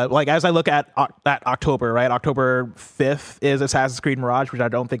as I look at October, right? October 5th is Assassin's Creed Mirage, which I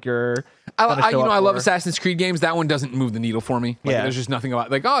don't think you're I love Assassin's Creed games. That one doesn't move the needle for me. Like, there's just nothing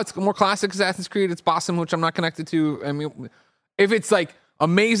about it's more classic Assassin's Creed. It's awesome, which I'm not connected to. I mean, if it's like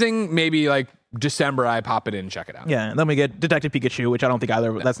amazing, maybe like December I pop it in and check it out. Yeah, and then we get Detective Pikachu, which I don't think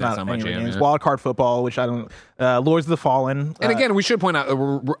either. That's not my jam. Games. Yeah. Wild Card Football, which I don't. Lords of the Fallen. And again, we should point out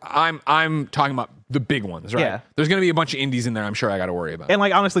I'm talking about the big ones, right? Yeah. There's going to be a bunch of indies in there. I'm sure I got to worry about. And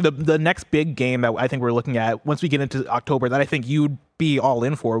like honestly, the next big game that I think we're looking at once we get into October that I think you'd be all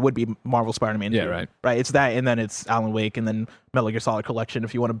in for would be Marvel Spider-Man 2. Yeah, right. Right. It's that, and then it's Alan Wake, and then Metal Gear Solid Collection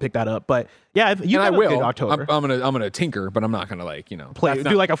if you want to pick that up. But yeah, I will. October. I'm gonna tinker, but I'm not gonna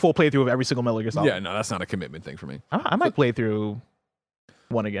do like a full playthrough of every single Metal Gear Solid. Yeah, no, that's not a commitment thing for me. I might play through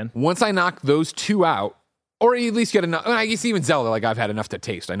one again once I knock those two out, or at least get enough. I guess even Zelda, like I've had enough to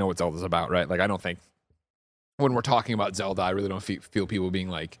taste. I know what Zelda's about, right? Like I don't think when we're talking about Zelda, I really don't feel people being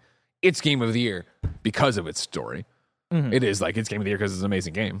like it's game of the year because of its story. Mm-hmm. It is like it's game of the year because it's an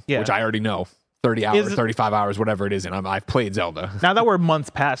amazing game, which I already know. 30 hours, 35 hours, whatever it is, and I've played Zelda. Now that we're months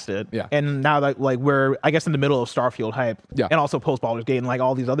past it, and now that like we're, I guess, in the middle of Starfield hype, and also post Baldur's Gate and like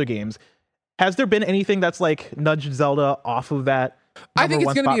all these other games, has there been anything that's like nudged Zelda off of that? I think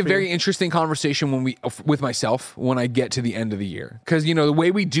it's going to be a very interesting conversation with myself when I get to the end of the year, because the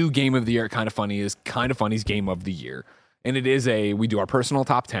way we do Game of the Year at Kind of Funny's Game of the Year. And it is we do our personal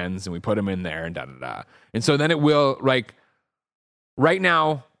top 10s and we put them in there and da-da-da. And so then it will, like, right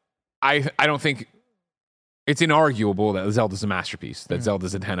now, I don't think it's inarguable that Zelda's a masterpiece, that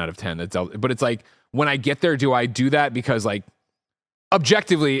Zelda's a 10 out of 10. But it's like, when I get there, do I do that because, like,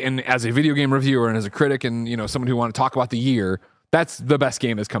 objectively and as a video game reviewer and as a critic and, someone who want to talk about the year, that's the best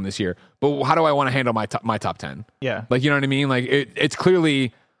game that's come this year. But how do I want to handle my top 10? Yeah. Like, you know what I mean? Like, it's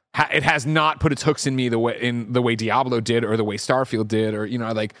clearly... it has not put its hooks in me the way Diablo did or the way Starfield did, or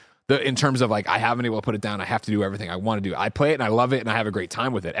in terms of like I haven't been able to put it down. I have to do everything I want to do. I play it and I love it and I have a great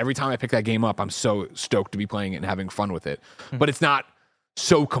time with it. Every time I pick that game up, I'm so stoked to be playing it and having fun with it. Mm-hmm. But it's not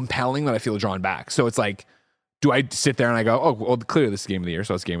so compelling that I feel drawn back. So it's like, do I sit there and I go, oh, well, clearly this is Game of the Year,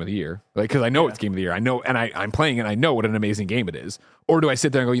 so it's Game of the Year, like because I know it's Game of the Year. I know, and I'm playing it. And I know what an amazing game it is. Or do I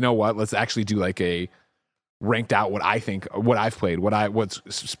sit there and go, you know what? Let's actually do like a ranked out what I think, what I've played, what's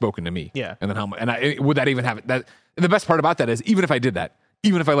spoken to me. Yeah. And then would that even have that? The best part about that is even if I did that,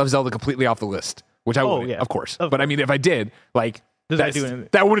 even if I left Zelda completely off the list, which I wouldn't, of course. But I mean, if I did, like,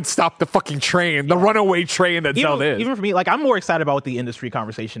 that wouldn't stop the fucking train, the runaway train that Zelda is. Even for me, like, I'm more excited about what the industry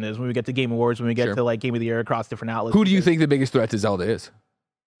conversation is when we get to Game Awards, when we get to like Game of the Year across different outlets. Who do you think the biggest threat to Zelda is?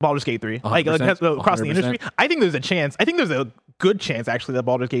 Baldur's Gate 3. Like across 100%. The industry. I think there's a chance. I think there's a good chance actually that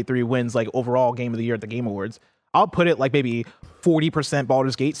Baldur's Gate 3 wins like overall Game of the Year at the Game Awards. I'll put it like maybe 40%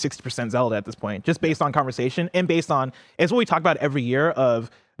 Baldur's Gate, 60% Zelda at this point, just based on conversation and based on, it's what we talk about every year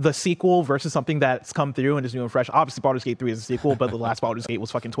of the sequel versus something that's come through and is new and fresh. Obviously, Baldur's Gate 3 is a sequel, but the last Baldur's Gate was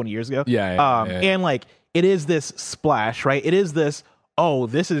fucking 20 years ago. And like, it is this splash, right? It is this,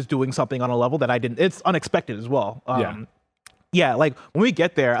 this is doing something on a level that I didn't, it's unexpected as well. Yeah, like when we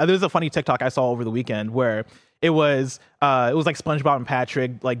get there, there's a funny TikTok I saw over the weekend where it was like SpongeBob and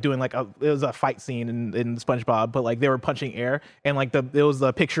Patrick like doing like it was a fight scene in SpongeBob, but like they were punching air, and like it was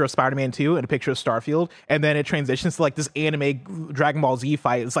the picture of Spider-Man 2 and a picture of Starfield, and then it transitions to like this anime Dragon Ball Z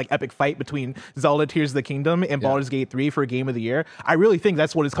fight. It's like epic fight between Zelda Tears of the Kingdom and Baldur's Gate 3 for Game of the Year. I really think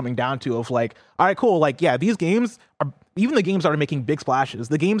that's what it's coming down to, of like, all right, cool, like these games are, even the games that are making big splashes,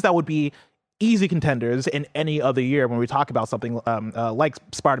 the games that would be easy contenders in any other year when we talk about something like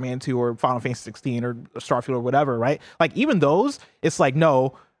Spider-Man 2 or Final Fantasy 16 or Starfield or whatever, right? Like even those, it's like,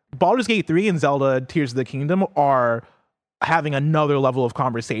 no, Baldur's Gate 3 and Zelda Tears of the Kingdom are having another level of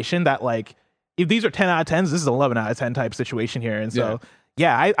conversation that, like, if these are 10 out of 10s, this is 11 out of 10 type situation here. And so,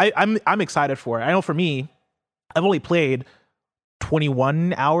 I'm excited for it. I know for me, I've only played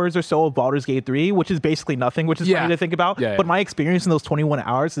 21 hours or so of Baldur's Gate 3, which is basically nothing, which is funny to think about. But my experience in those 21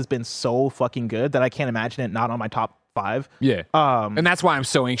 hours has been so fucking good that I can't imagine it not on my top 5. And that's why I'm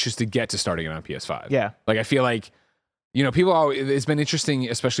so anxious to get to starting it on PS5. Like, I feel like, people always, it's been interesting,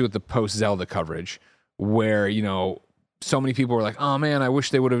 especially with the post-Zelda coverage, where, so many people were like, oh man, I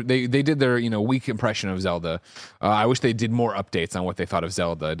wish they would have, they did their, weak impression of Zelda. I wish they did more updates on what they thought of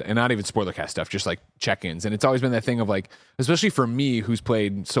Zelda, and not even spoiler cast stuff, just like check-ins. And it's always been that thing of like, especially for me who's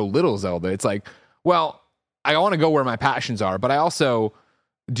played so little Zelda, it's like, well, I want to go where my passions are, but I also,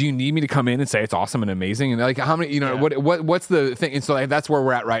 do you need me to come in and say it's awesome and amazing? And like, how many, what's the thing? And so like, that's where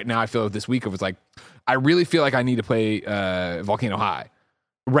we're at right now. I feel this week of it's like, I really feel like I need to play Volcano High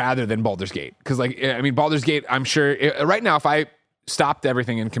rather than Baldur's Gate. Because like, I mean, Baldur's Gate, I'm sure right now, if I stopped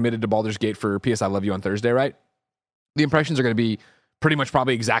everything and committed to Baldur's Gate for PS I Love You on Thursday, right? The impressions are going to be pretty much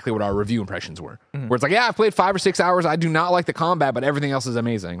probably exactly what our review impressions were. Mm-hmm. Where it's like, yeah, I've played 5 or 6 hours. I do not like the combat, but everything else is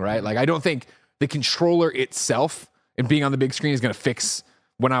amazing, right? Like, I don't think the controller itself and being on the big screen is going to fix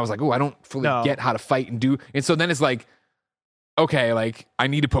when I was like, oh, I don't fully get how to fight and do. And so then it's like, okay, like I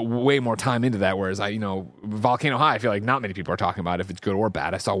need to put way more time into that. Whereas Volcano High, I feel like not many people are talking about if it's good or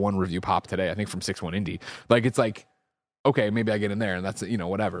bad. I saw one review pop today, I think from 6-1 Indie. Like, it's like, okay, maybe I get in there and that's,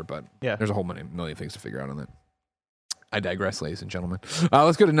 whatever. But there's a whole million things to figure out on that. I digress, ladies and gentlemen.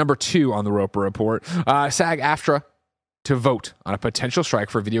 Let's go to number 2 on the Roper Report. SAG-AFTRA to vote on a potential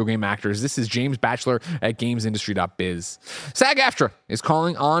strike for video game actors. This is James Batchelor at gamesindustry.biz. SAG-AFTRA is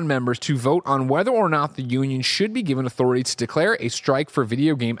calling on members to vote on whether or not the union should be given authority to declare a strike for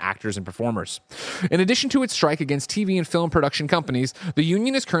video game actors and performers. In addition to its strike against TV and film production companies, the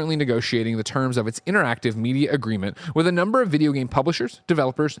union is currently negotiating the terms of its interactive media agreement with a number of video game publishers,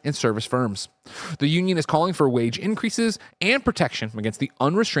 developers, and service firms. The union is calling for wage increases and protection against the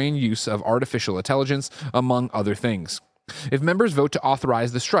unrestrained use of artificial intelligence, among other things. If members vote to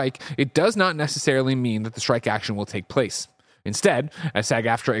authorize the strike, it does not necessarily mean that the strike action will take place. Instead, as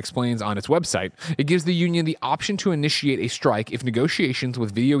SAG-AFTRA explains on its website, it gives the union the option to initiate a strike if negotiations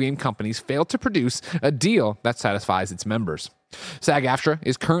with video game companies fail to produce a deal that satisfies its members. SAG-AFTRA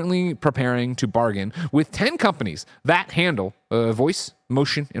is currently preparing to bargain with 10 companies that handle voice,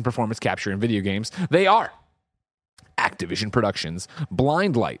 motion, and performance capture in video games. They are Activision Productions,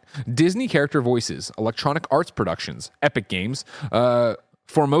 Blindlight, Disney Character Voices, Electronic Arts Productions, Epic Games,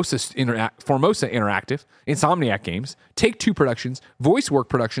 Formosa Interactive, Insomniac Games, Take-Two Productions, VoiceWork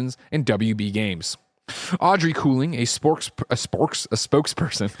Productions, and WB Games. Audrey Cooling, a spokesperson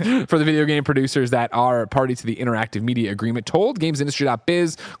for the video game producers that are party to the interactive media agreement, told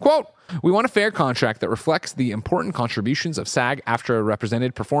GamesIndustry.biz, quote, "We want a fair contract that reflects the important contributions of SAG-AFTRA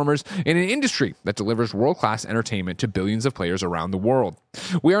represented performers in an industry that delivers world-class entertainment to billions of players around the world.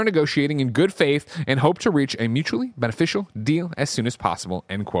 We are negotiating in good faith and hope to reach a mutually beneficial deal as soon as possible,"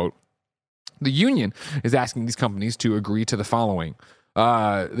 end quote. The union is asking these companies to agree to the following.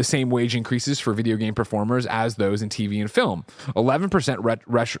 The same wage increases for video game performers as those in TV and film. 11%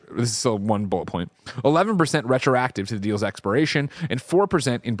 this is still one bullet point. 11% retroactive to the deal's expiration, and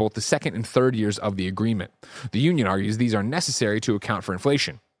 4% in both the second and third years of the agreement. The union argues these are necessary to account for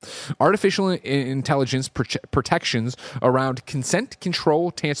inflation. Artificial intelligence protections around consent,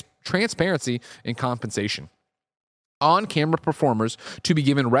 control, transparency, and compensation. On-camera performers to be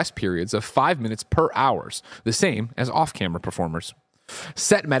given rest periods of 5 minutes per hour, the same as off-camera performers.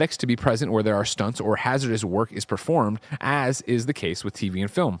 Set medics to be present where there are stunts or hazardous work is performed, as is the case with TV and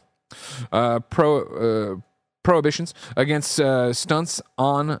film. Prohibitions against stunts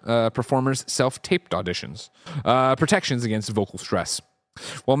on performers' self-taped auditions. Protections against vocal stress.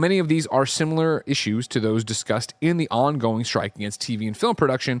 While many of these are similar issues to those discussed in the ongoing strike against TV and film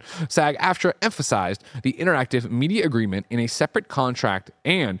production, SAG-AFTRA emphasized the interactive media agreement in a separate contract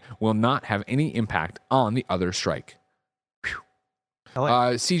and will not have any impact on the other strike.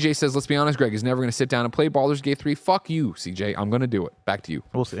 CJ says, let's be honest, Greg is never going to sit down and play Baldur's Gate 3. Fuck you, CJ. I'm going to do it. Back to you.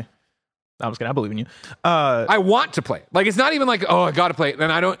 We'll see. I'm just kidding. I believe in you. I want to play it. Like, it's not even like, oh, I got to play it.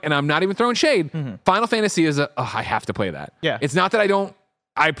 And I'm not even throwing shade. Mm-hmm. Final Fantasy is I have to play that. Yeah. It's not that I don't.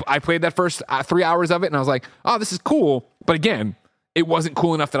 I played that first 3 hours of it and I was like, oh, this is cool. But again, it wasn't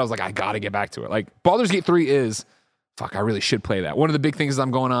cool enough that I was like, I got to get back to it. Like, Baldur's Gate 3 is, fuck, I really should play that. One of the big things is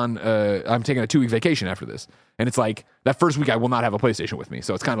I'm going on, I'm taking a 2-week vacation after this. And it's like, that first week I will not have a PlayStation with me.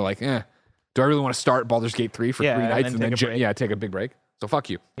 So it's kind of like, do I really want to start Baldur's Gate 3 for 3 nights and then take a big break? So fuck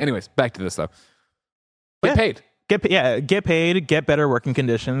you. Anyways, back to this though. Get paid. Get paid, get better working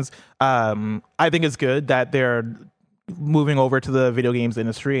conditions. I think it's good that they're moving over to the video games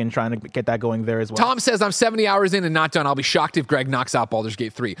industry and trying to get that going there as well. Tom says, I'm 70 hours in and not done. I'll be shocked if Greg knocks out Baldur's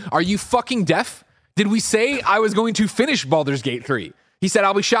Gate 3. Are you fucking deaf? Did we say I was going to finish Baldur's Gate 3? He said,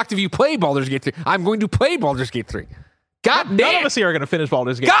 I'll be shocked if you play Baldur's Gate 3. I'm going to play Baldur's Gate 3. God None damn. of us here are going to finish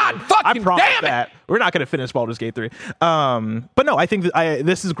Baldur's Gate. God 3. fucking I promise damn it. that we're not going to finish Baldur's Gate 3. But no, I think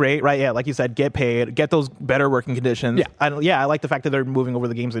this is great, right? Yeah, like you said, get paid, get those better working conditions. Yeah, I like the fact that they're moving over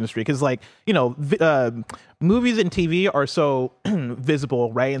the games industry because, like, you know, movies and TV are so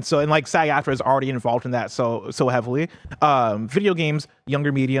visible, right? And like SAG-AFTRA is already involved in that so heavily. Video games,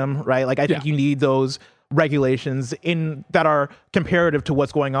 younger medium, right? Like I think you need those regulations in that are comparative to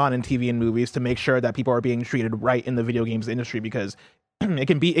what's going on in TV and movies to make sure that people are being treated right in the video games industry, because it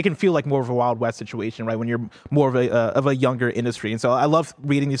can feel like more of a Wild West situation, right? When you're more of a younger industry. And so I love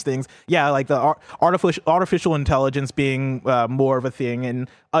reading these things. Yeah, like the artificial intelligence being more of a thing, and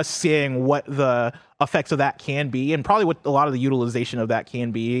us seeing what the effects of that can be, and probably what a lot of the utilization of that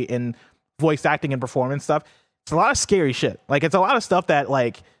can be in voice acting and performance stuff. It's a lot of scary shit. Like, it's a lot of stuff that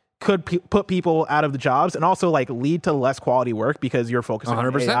like could put people out of the jobs, and also like lead to less quality work because you're focusing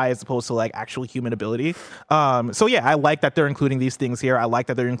 100%. on AI as opposed to like actual human ability. So yeah, I like that they're including these things here. I like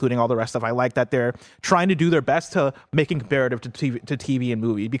that they're including all the rest stuff. I like that they're trying to do their best to make it comparative to TV and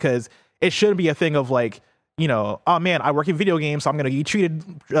movie, because it shouldn't be a thing of like, you know, oh man, I work in video games, so I'm going to be treated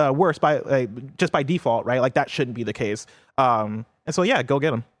worse by just by default, right? Like that shouldn't be the case. And so yeah, go get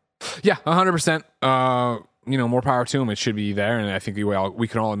them. Yeah, 100%. You know, more power to them. It should be there, and I think we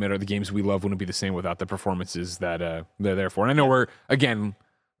can all admit the games we love wouldn't be the same without the performances that they're there for. And I know we're, again,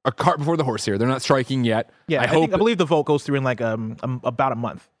 a cart before the horse here. They're not striking yet. Yeah, I believe the vote goes through in like about a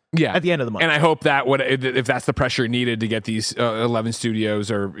month. Yeah, at the end of the month. And I hope that if that's the pressure needed to get these 11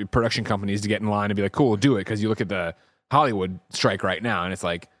 studios or production companies to get in line and be like, cool, do it. Because you look at the Hollywood strike right now, and it's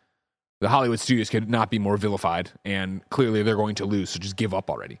like, the Hollywood studios could not be more vilified, and clearly they're going to lose, so just give up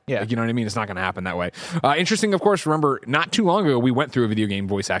already. Yeah. Like, you know what I mean? It's not going to happen that way. Interesting, of course, remember, not too long ago, we went through a video game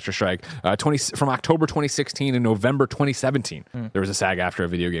voice actor strike. From October 2016 to November 2017, there was a SAG-AFTRA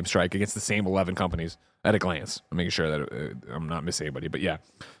video game strike against the same 11 companies at a glance. I'm making sure that I'm not missing anybody, but yeah.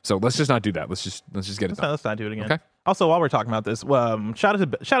 So let's just not do that. Let's just get it done. Let's not do it again. Okay. Also, while we're talking about this, shout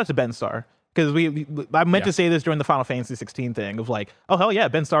out to Ben Starr. Because I meant to say this during the Final Fantasy 16 thing of like, oh hell yeah,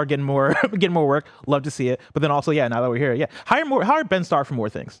 Ben Starr getting more work, love to see it. But then also, yeah, now that we're here, yeah, hire Ben Starr for more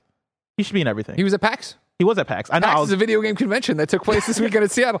things. He should be in everything. He was at PAX. He was at PAX. I know. PAX is a video game convention that took place this weekend in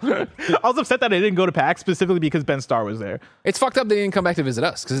Seattle. I was upset that I didn't go to PAX specifically because Ben Starr was there. It's fucked up they didn't come back to visit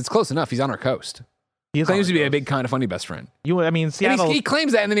us because it's close enough. He's on our coast. He claims to be a big Kind of Funny best friend. Seattle. He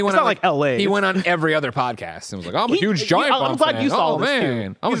claims that, and then he went on like LA. He went on every other podcast and was like, "I'm a huge Giant Bomb I'm glad fan. you saw this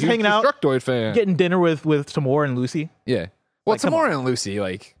man, too. I'm a He's huge hanging out, Destructoid fan." Getting dinner with Tamora and Lucy. Yeah. Well, Like, come Tamora and Lucy,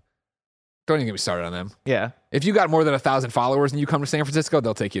 like, don't even get me started on them. Yeah. If you got more than 1,000 followers and you come to San Francisco,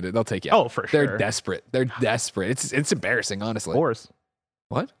 they'll take you. They'll take you. Oh, for sure. They're desperate. They're desperate. It's embarrassing, honestly. Of course.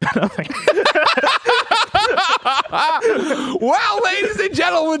 What? Well, ladies and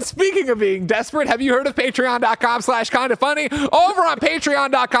gentlemen, speaking of being desperate, have you heard of patreon.com/kindoffunny? Over on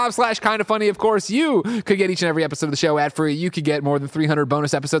patreon.com/kindoffunny, of course, you could get each and every episode of the show ad-free. You could get more than 300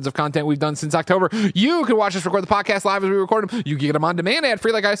 bonus episodes of content we've done since October. You could watch us record the podcast live as we record them. You could get them on demand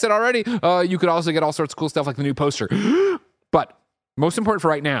ad-free, like I said already. You could also get all sorts of cool stuff like the new poster. But most important for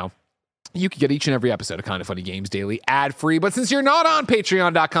right now, you can get each and every episode of Kind of Funny Games Daily ad-free. But since you're not on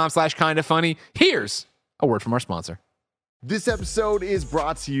patreon.com/kindoffunny, here's a word from our sponsor. This episode is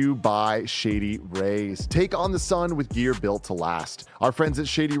brought to you by Shady Rays. Take on the sun with gear built to last. Our friends at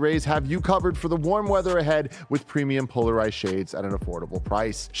Shady Rays have you covered for the warm weather ahead with premium polarized shades at an affordable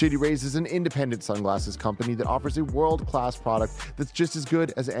price. Shady Rays is an independent sunglasses company that offers a world-class product that's just as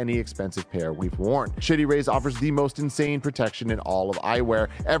good as any expensive pair we've worn. Shady Rays offers the most insane protection in all of eyewear.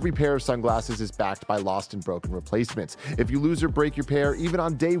 Every pair of sunglasses is backed by lost and broken replacements. If you lose or break your pair, even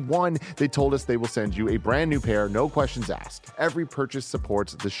on day one, they told us they will send you a brand new pair, no questions asked. Every purchase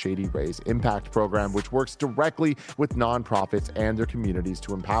supports the Shady Rays Impact Program, which works directly with nonprofits and their communities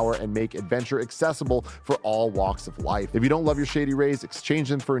to empower and make adventure accessible for all walks of life. If you don't love your Shady Rays, exchange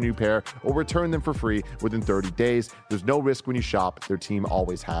them for a new pair or return them for free within 30 days. There's no risk when you shop. Their team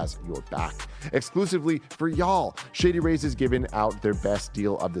always has your back. Exclusively for y'all, Shady Rays is giving out their best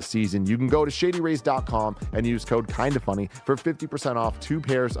deal of the season. You can go to shadyrays.com and use code KINDOFFUNNY for 50% off 2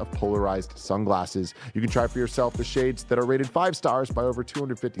 pairs of polarized sunglasses. You can try for yourself the shades that are rated 5 stars by over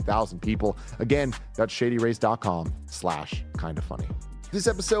 250,000 people. Again, that's shadyrays.com/kindoffunny. This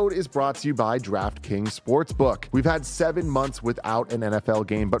episode is brought to you by DraftKings Sportsbook. We've had 7 months without an NFL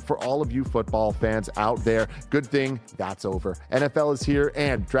game, but for all of you football fans out there, good thing that's over. NFL is here,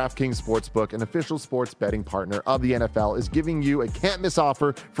 and DraftKings Sportsbook, an official sports betting partner of the NFL, is giving you a can't-miss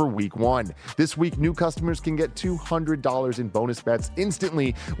offer for Week 1. This week, new customers can get $200 in bonus bets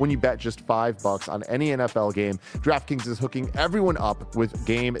instantly when you bet just $5 on any NFL game. DraftKings is hooking everyone up with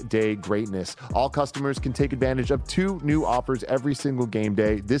game day greatness. All customers can take advantage of 2 new offers every single game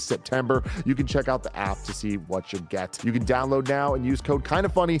day this September. You can check out the app to see what you get. You can download now and use code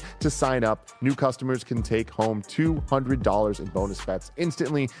KINDAFUNNY to sign up. New customers can take home $200 in bonus bets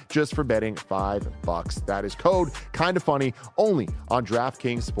instantly just for betting $5. That is code KINDAFUNNY only on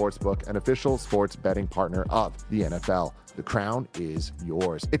DraftKings Sportsbook, an official sports betting partner of the NFL. The crown is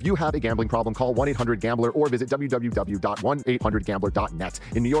yours. If you have a gambling problem, call 1-800-GAMBLER or visit www.1800gambler.net.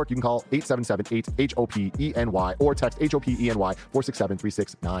 In New York, you can call 877-8-HOPENY or text HOPENY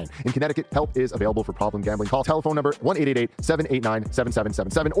 467-369. In Connecticut, help is available for problem gambling. Call telephone number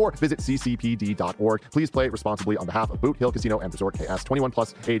 1-888-789-7777 or visit ccpd.org. Please play responsibly on behalf of Boot Hill Casino and Resort KS. 21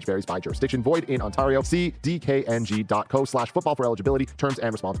 plus, age varies by jurisdiction. Void in Ontario. See dkng.co/football for eligibility, terms,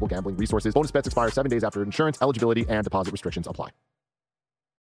 and responsible gambling resources. Bonus bets expire 7 days after insurance. Eligibility and deposit restrictions apply.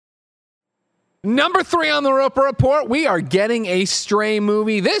 Number 3 on the Roper Report, we are getting a Stray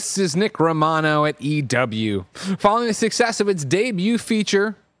movie. This is Nick Romano at EW. Following the success of its debut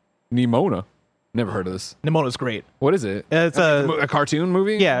feature, Nimona. Never heard of this. Nimona's great. What is it? It's a cartoon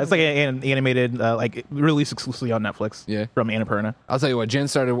movie? Yeah, it's like an animated, like released exclusively on Netflix. Yeah, from Annapurna. I'll tell you what. Jen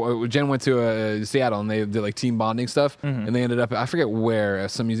went to Seattle and they did like team bonding stuff, and they ended up, I forget where,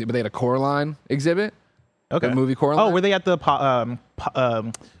 some museum, but they had a Coraline exhibit. Okay. The movie Coraline. Oh, were they at the Mopop?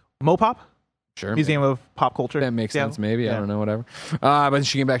 Sure. Museum of Pop Culture. That makes sense, maybe. Yeah. I don't know, whatever. But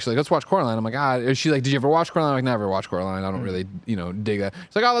she came back, she's like, let's watch Coraline. I'm like, she's like, did you ever watch Coraline? I'm like, never watched Coraline. I don't really, dig that.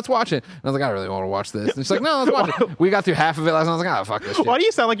 She's like, oh, let's watch it. And I was like, I really want to watch this. And she's like, no, let's watch it. We got through half of it last night. I was like, oh, fuck this shit. Why do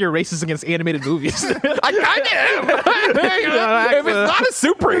you sound like you're racist against animated movies? I am. If it's not a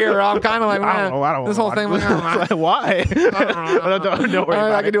superhero, I'm kind of like, I don't this whole thing. Why? Don't worry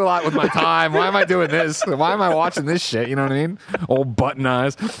about I can do a lot with my time. Why am I doing this? Why am I watching this shit? You know what I mean? Old button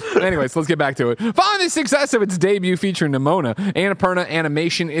eyes. Anyways, let's get back to it. Following the success of its debut feature, Nimona, Annapurna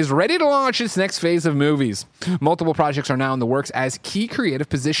Animation is ready to launch its next phase of movies. Multiple projects are now in the works as key creative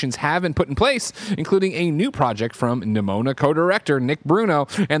positions have been put in place, including a new project from Nimona co-director Nick Bruno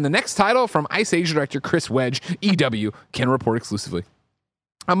and the next title from Ice Age director Chris Wedge. EW can report exclusively.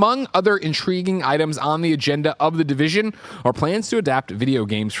 Among other intriguing items on the agenda of the division are plans to adapt video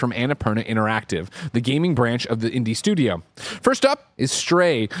games from Annapurna Interactive, the gaming branch of the indie studio. First up is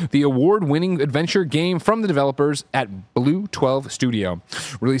Stray, the award-winning adventure game from the developers at Blue 12 Studio.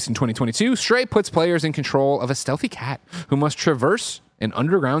 Released in 2022, Stray puts players in control of a stealthy cat who must traverse an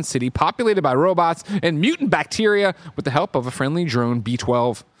underground city populated by robots and mutant bacteria with the help of a friendly drone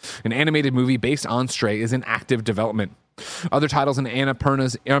B-12. An animated movie based on Stray is in active development. Other titles in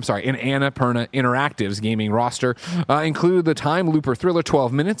Annapurna Interactive's gaming roster include the time looper thriller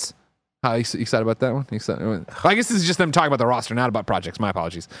 12 Minutes. How excited about that one? I guess this is just them talking about the roster, not about projects. My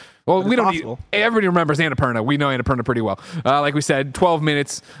apologies. Well, we don't need, everybody remembers Annapurna. We know Annapurna pretty well. Like we said, 12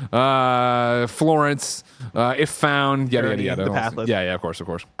 Minutes, Florence, If Found, yada, yada, yada. The Pathless. Yeah, of course.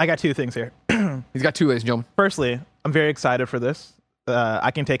 I got 2 things here. He's got 2, ladies and gentlemen. Firstly, I'm very excited for this. I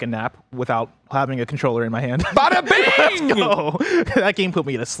can take a nap without having a controller in my hand. Bada bing! Let's go. That game put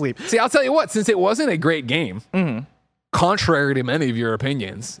me to sleep. See, I'll tell you what, since it wasn't a great game, contrary to many of your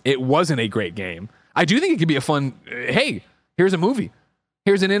opinions, it wasn't a great game. I do think it could be a fun, hey, here's a movie.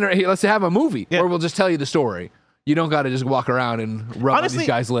 Here's let's have a movie. Yeah. Or we'll just tell you the story. You don't got to just walk around and rub on these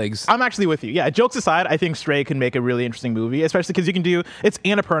guys' legs. I'm actually with you. Yeah, jokes aside, I think Stray can make a really interesting movie, especially because you can do, it's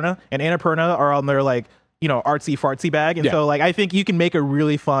Annapurna, and Annapurna are on their, like, artsy fartsy bag. And so, like, I think you can make a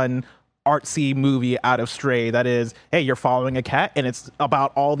really fun artsy movie out of Stray that is, hey, you're following a cat and it's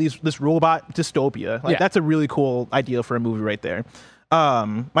about all this robot dystopia. Like, that's a really cool idea for a movie right there.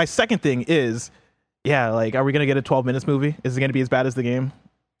 My second thing is, like, are we going to get a 12 minutes movie? Is it going to be as bad as the game?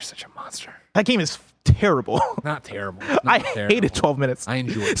 You're such a monster. That game is terrible. Not terrible. Hated 12 minutes. I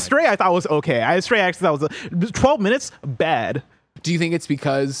enjoyed it. Stray I thought was okay. Stray actually thought was 12 minutes bad. Do you think it's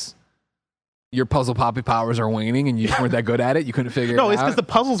because your puzzle poppy powers are waning and you weren't that good at it? You couldn't figure it out? No, it's because the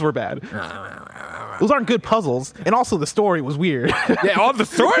puzzles were bad. Those aren't good puzzles. And also the story was weird. The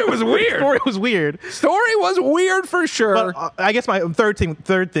story was weird. Story was weird for sure. But, I guess my third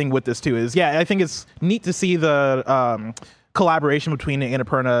thing with this too is, I think it's neat to see the collaboration between the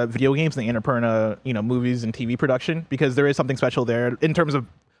Annapurna video games and the Annapurna, movies and TV production, because there is something special there in terms of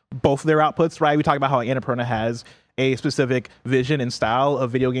both of their outputs, right? We talk about how Annapurna has a specific vision and style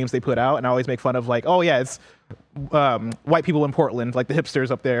of video games they put out, and I always make fun of like, oh yeah, it's white people in Portland, like the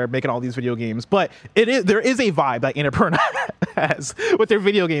hipsters up there making all these video games. But there is a vibe that Annapurna has with their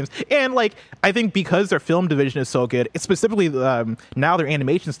video games, and like I think because their film division is so good, it's specifically now their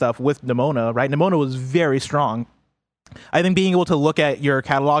animation stuff with Nimona, right? Nimona was very strong. I think being able to look at your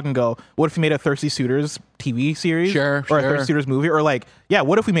catalog and go, what if we made a Thirsty Suitors TV series, or a Thirsty Suitors movie, or like, yeah,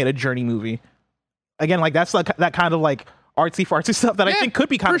 what if we made a Journey movie? Again, like that's like that kind of like artsy fartsy stuff that I think could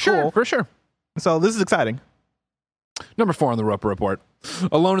be kind of cool. For sure. So this is exciting. Number 4 on the Roper Report.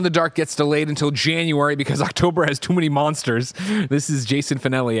 Alone in the Dark gets delayed until January because October has too many monsters. This is Jason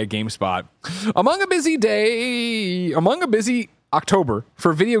Finelli at GameSpot. Among a busy October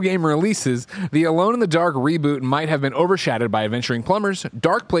for video game releases, the Alone in the Dark reboot might have been overshadowed by Adventuring Plumbers,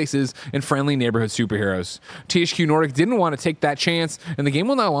 Dark Places, and Friendly Neighborhood Superheroes. THQ Nordic didn't want to take that chance, and the game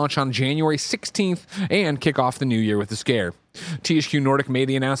will now launch on January 16th and kick off the new year with a scare. THQ Nordic made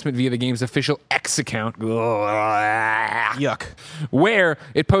the announcement via the game's official X account, Yuck, where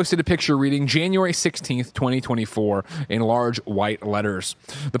it posted a picture reading January 16th, 2024 in large white letters.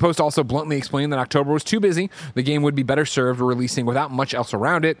 The post also bluntly explained that October was too busy, the game would be better served releasing without much else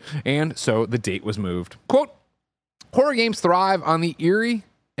around it, and so the date was moved. Quote, horror games thrive on the eerie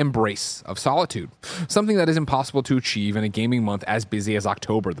embrace of solitude, something that is impossible to achieve in a gaming month as busy as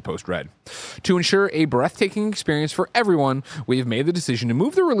October, the post read. To ensure a breathtaking experience for everyone, we have made the decision to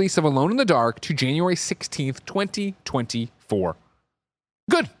move the release of Alone in the Dark to January 16th, 2024.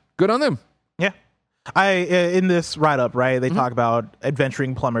 Good on them. Yeah. In this write-up, right, they talk about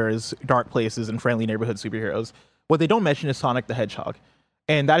Adventuring Plumbers, Dark Places, and Friendly Neighborhood Superheroes. What they don't mention is Sonic the Hedgehog.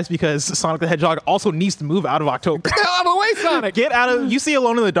 And that is because Sonic the Hedgehog also needs to move out of October. Get out of the way, Sonic! Get out of... You see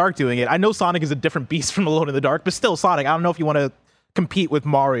Alone in the Dark doing it. I know Sonic is a different beast from Alone in the Dark, but still, Sonic, I don't know if you want to compete with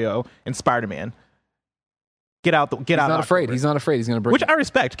Mario and Spider-Man. Get out. He's not afraid. He's not afraid. He's going to break. Which I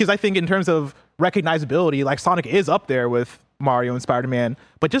respect, because I think in terms of recognizability, like Sonic is up there with Mario and Spider-Man,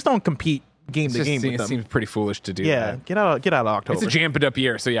 but just don't compete game to game with them. It seems pretty foolish to do that. Yeah, get out of October. It's a jammed up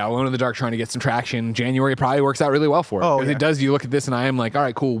year. So yeah, Alone in the Dark trying to get some traction. January probably works out really well for it. Because it does, you look at this and I am like, all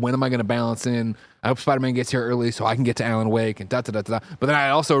right, cool. When am I going to balance in? I hope Spider-Man gets here early so I can get to Alan Wake and da-da-da-da. But then I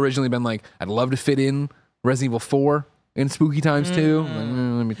had also originally been like, I'd love to fit in Resident Evil 4 in spooky times too.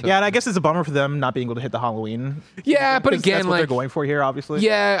 And I guess it's a bummer for them not being able to hit the Halloween. Yeah, but again, that's what they're going for here, obviously.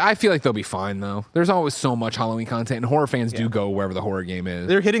 Yeah, I feel like they'll be fine though. There's always so much Halloween content, and horror fans do go wherever the horror game is.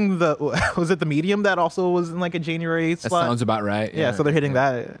 They're hitting was it the Medium that also was in like a January slot? That sounds about right. Yeah, so they're hitting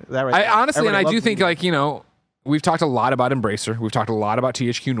that right. I honestly, and I do think like, you know, we've talked a lot about Embracer. We've talked a lot about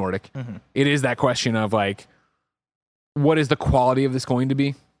THQ Nordic. It is that question of like, what is the quality of this going to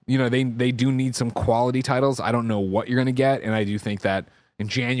be? You know, they do need some quality titles. I don't know what you're going to get, and I do think that in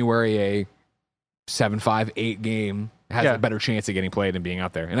January, a 7.5, 8 game has a better chance of getting played and being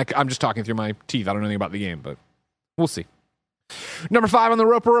out there. And I'm just talking through my teeth. I don't know anything about the game, but we'll see. Number 5 on the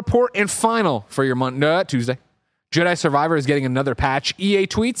Roper Report, and final for your Tuesday. Jedi Survivor is getting another patch. EA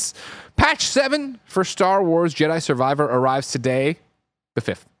tweets, Patch 7 for Star Wars Jedi Survivor arrives today, the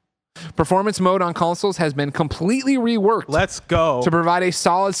 5th. Performance mode on consoles has been completely reworked. Let's go. To provide a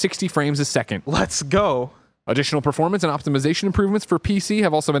solid 60 frames a second. Let's go. Additional performance and optimization improvements for PC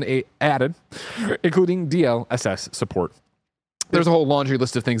have also been added, including DLSS support. There's a whole laundry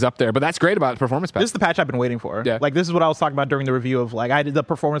list of things up there, but that's great about performance patch. This is the patch I've been waiting for. Yeah. Like, this is what I was talking about during the review of, like, the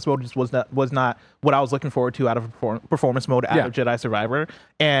performance mode just was not what I was looking forward to out of performance mode out of Jedi Survivor.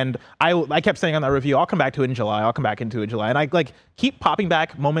 And I kept saying on that review, I'll come back to it in July. I'll come back into it in July. And I, like, keep popping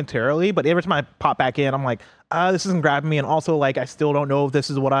back momentarily, but every time I pop back in, I'm like, this isn't grabbing me. And also, like, I still don't know if this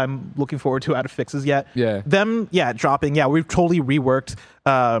is what I'm looking forward to out of fixes yet. Yeah. Dropping. Yeah, we've totally reworked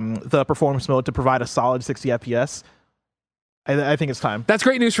the performance mode to provide a solid 60 FPS. I think it's time. That's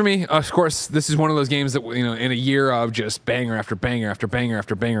great news for me. Of course, this is one of those games that, you know, in a year of just banger after banger after banger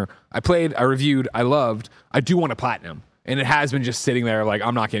after banger, I played, I reviewed, I loved. I do want a platinum. And it has been just sitting there like,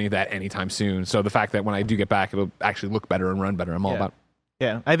 I'm not getting that anytime soon. So the fact that when I do get back, it'll actually look better and run better, I'm all about.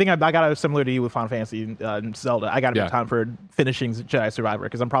 Yeah, I think I got a similar to you with Final Fantasy and Zelda. I got a bit of time for finishing Jedi Survivor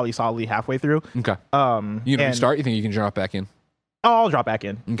because I'm probably solidly halfway through. Okay. You know, restart? You think you can drop back in? Oh, I'll drop back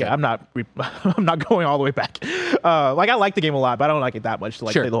in. Okay. Yeah, I'm not going all the way back. Like, I like the game a lot, but I don't like it that much to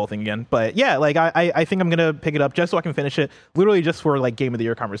like play the whole thing again. But yeah, like I think I'm gonna pick it up just so I can finish it, literally just for like Game of the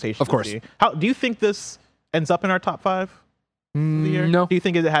Year conversation. Of course. How do you think this ends up in our top 5 of the year? No. Do you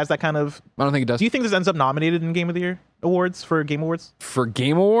think it has that kind of? I don't think it does. Do you think this ends up nominated in Game of the Year awards for Game Awards? For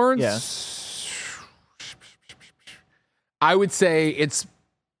Game Awards? Yeah. I would say it's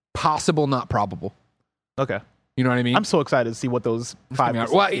possible, not probable. Okay. You know what I mean? I'm so excited to see what those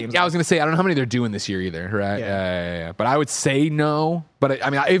 5 Well, games I was going to say, I don't know how many they're doing this year either, right? Yeah. Yeah. But I would say no. But I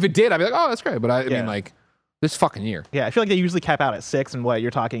mean, if it did, I'd be like, oh, that's great. But I mean, like, this fucking year. Yeah, I feel like they usually cap out at 6, and what you're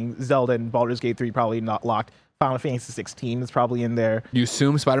talking, Zelda and Baldur's Gate 3 probably not locked. Final Fantasy 16 is probably in there. You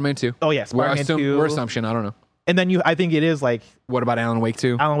assume Spider-Man 2? Oh, yeah, Spider-Man 2. We're assumption, I don't know. And then I think it is like What about Alan Wake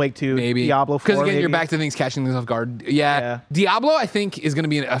 2? Alan Wake 2, Maybe. Diablo 4. Because again, maybe. you're back to things catching things off guard. Yeah. Diablo, I think, is going to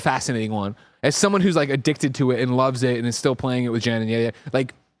be a fascinating one. As someone who's like addicted to it and loves it and is still playing it with Jen and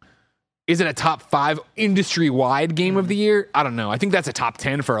like, is it a top 5 industry-wide game of the year? I don't know. I think that's a top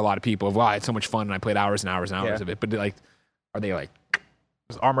 10 for a lot of people. Wow, I had so much fun and I played hours and hours and hours of it. But like, are they like...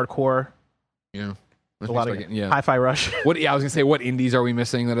 There's Armored Core. Yeah. A lot of Hi-Fi Rush. I was going to say, what indies are we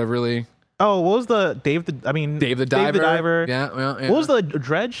missing that have really... Oh, what was the Dave the Diver? Yeah. What was the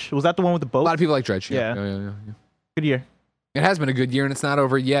Dredge? Was that the one with the boat? A lot of people like Dredge. Yeah. Good year. It has been a good year, and it's not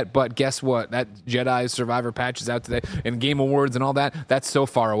over yet, but guess what? That Jedi Survivor patch is out today, and Game Awards and all that, that's so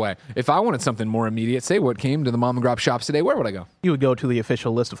far away. If I wanted something more immediate, say what came to the Mom and Grop shops today, where would I go? You would go to the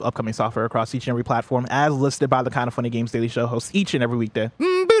official list of upcoming software across each and every platform, as listed by the Kind of Funny Games Daily Show hosts each and every weekday.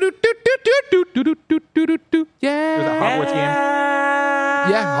 Yeah. There's a Hogwarts game.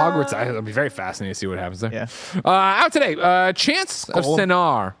 Yeah, Hogwarts. I'll be very fascinated to see what happens there. Yeah. Out today, Chance of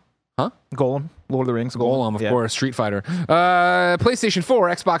Senar. Huh? Golem. Lord of the Rings. Golem, of course. Street Fighter. PlayStation 4,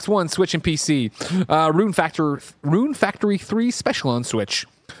 Xbox One, Switch, and PC. Rune Factory 3 Special on Switch.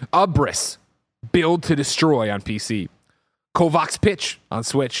 Ubris. Build to Destroy on PC. Kovacs Pitch on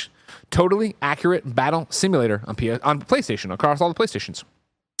Switch. Totally Accurate Battle Simulator on PlayStation, across all the PlayStations.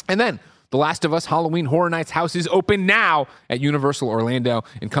 And then, The Last of Us Halloween Horror Nights House is open now at Universal Orlando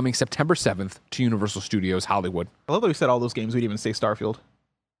and coming September 7th to Universal Studios Hollywood. I love that we said all those games. We didn't even say Starfield.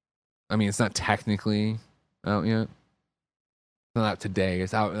 I mean, it's not technically out yet. It's not out today.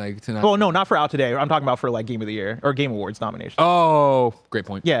 It's out like tonight. Oh, no, not for out today. I'm talking about for like Game of the Year or Game Awards nomination. Oh, great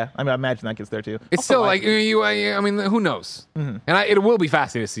point. Yeah, I mean, I imagine that gets there too. It's still like, I mean, who knows? Mm-hmm. And it will be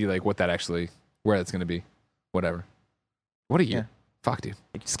fascinating to see like what that actually, where that's going to be. Whatever. What a year. Yeah. Fuck, dude.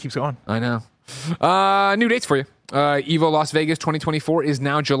 It just keeps going. I know. New dates for you. EVO Las Vegas 2024 is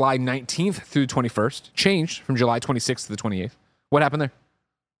now July 19th through 21st. Changed from July 26th to the 28th. What happened there?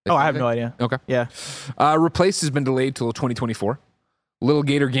 I have no idea. Okay. Yeah. Replace has been delayed till 2024. Little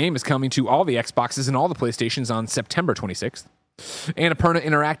Gator Game is coming to all the Xboxes and all the PlayStations on September 26th. Annapurna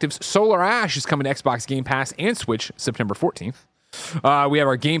Interactive's Solar Ash is coming to Xbox Game Pass and Switch September 14th. We have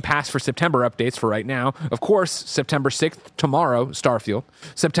our Game Pass for September updates for right now. Of course, September 6th, tomorrow, Starfield.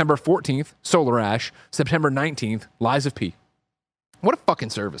 September 14th, Solar Ash. September 19th, Lies of P. What a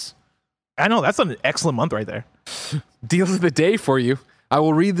fucking service. I know, that's an excellent month right there. Deals of the day for you. I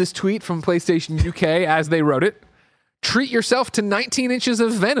will read this tweet from PlayStation UK as they wrote it. Treat yourself to 19 inches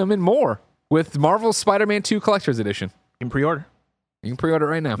of Venom and more with Marvel's Spider-Man 2 Collector's Edition. You can pre-order. You can pre-order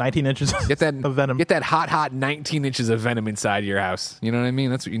right now. 19 inches get that, of Venom. Get that hot 19 inches of Venom inside your house. You know what I mean?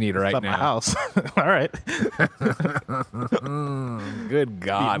 That's what you need right now. My house. All right. Good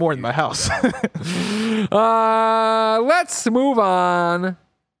God. More than my house. Let's move on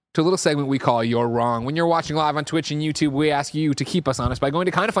to a little segment we call You're Wrong. When you're watching live on Twitch and YouTube, we ask you to keep us honest by going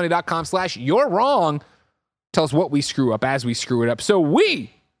to kindoffunny.com/you're wrong. Tell us what we screw up as we screw it up, so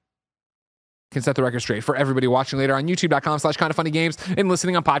we can set the record straight for everybody watching later on youtube.com/kindoffunnygames and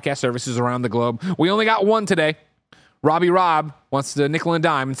listening on podcast services around the globe. We only got one today. Robbie Rob wants to nickel and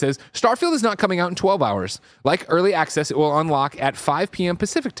dime and says, Starfield is not coming out in 12 hours. Like early access, it will unlock at 5 p.m.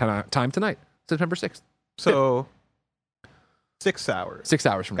 Pacific time tonight, September 6th. So... 6 hours. 6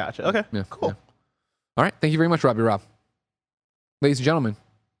 hours from now. Gotcha. Okay. Yeah, cool. Yeah. All right. Thank you very much, Robbie Rob. Ladies and gentlemen,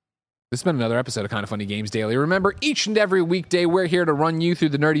 this has been another episode of Kind of Funny Games Daily. Remember, each and every weekday, we're here to run you through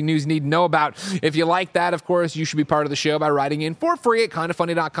the nerdy news you need to know about. If you like that, of course, you should be part of the show by writing in for free at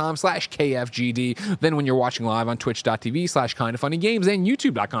kindoffunny.com/KFGD. Then when you're watching live on twitch.tv/kindoffunnygames and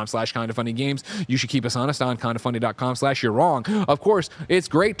youtube.com/kindoffunnygames, you should keep us honest on kindoffunny.com/you're wrong. Of course, it's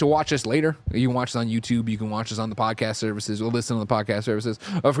great to watch us later. You can watch us on YouTube. You can watch us on the podcast services. We'll listen on the podcast services.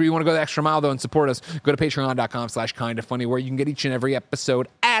 If you want to go the extra mile, though, and support us, go to patreon.com/kindoffunny, where you can get each and every episode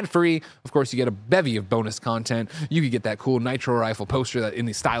ad-free. Of course, you get a bevy of bonus content. You could get that cool Nitro Rifle poster that in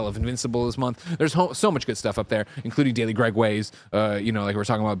the style of Invincible this month. There's so much good stuff up there, including Daily Greg Ways. Like we were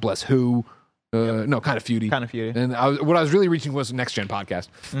talking about Bless Who. No, Kind of Feudy. Kind of Feudy. And what I was really reaching was Next Gen Podcast.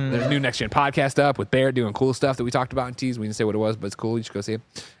 There's a new Next Gen Podcast up with Barrett doing cool stuff that we talked about in Tease. We didn't say what it was, but it's cool. You should go see it.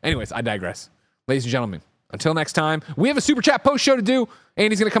 Anyways, I digress. Ladies and gentlemen, until next time, we have a Super Chat post show to do.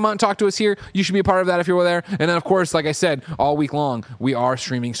 Andy's going to come out and talk to us here. You should be a part of that if you're there. And then, of course, like I said, all week long, we are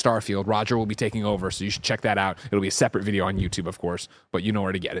streaming Starfield. Roger will be taking over, so you should check that out. It'll be a separate video on YouTube, of course, but you know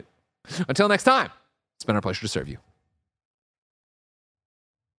where to get it. Until next time, It's been our pleasure to serve you.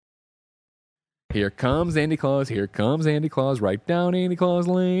 Here comes Andy Claus. Here comes Andy Claus. Right down Andy Claus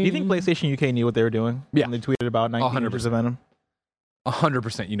Lane. Do you think PlayStation UK knew what they were doing? Yeah. When they tweeted about 19 inches of Venom?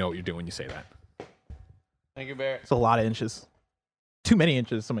 100% you know what you're doing when you say that. Thank you, Barrett. It's a lot of inches. Too many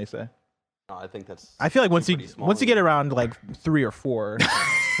inches, somebody say. No, I think that's. I feel like once you get around like 3 or 4,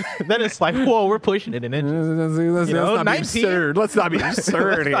 then it's like, whoa, we're pushing it in inches. Let's not 19? be absurd. Let's not be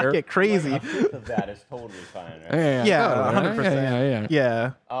absurd Let's not here. get crazy. Of that is totally fine, right? Yeah, 100%.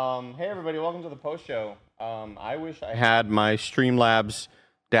 Yeah. Hey everybody, welcome to the post show. I wish I had my Streamlabs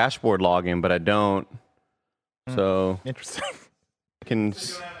dashboard login, but I don't. So Interesting. can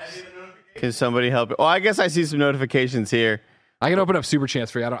somebody help? Oh, I guess I see some notifications here. I can open up Super Chance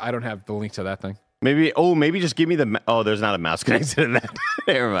for you. I don't have the link to that thing. Maybe just give me the. Oh, there's not a mouse connected to that.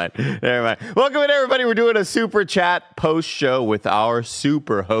 Never mind. Welcome in, everybody. We're doing a super chat post show with our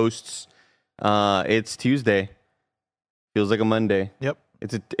super hosts. It's Tuesday. Feels like a Monday. Yep.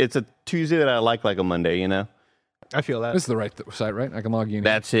 It's a Tuesday that I like a Monday. You know. I feel that. This is the right site, right? I can log you in.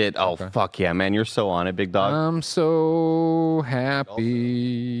 That's it. Oh, Okay. fuck yeah, man. You're so on it, big dog. I'm so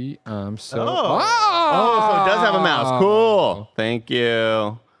happy. I'm so. Oh, so it does have a mouse. Cool. Thank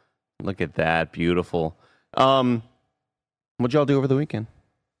you. Look at that. Beautiful. What'd y'all do over the weekend?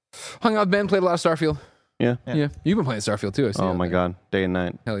 Hung out with Ben, played a lot of Starfield. Yeah. Yeah. You've been playing Starfield too. I see Oh, that. my God. Day and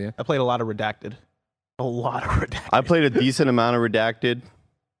night. Hell yeah. I played a lot of Redacted. I played a decent amount of Redacted.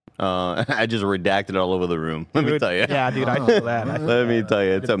 I just redacted all over the room. Let me tell you. Yeah, dude, I feel that. Let me tell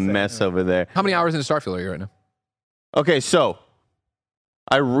you. It's a mess over there. How many hours into Starfield are you right now? Okay, so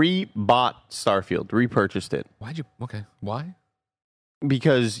I rebought Starfield, repurchased it. Why'd you? Okay. Why?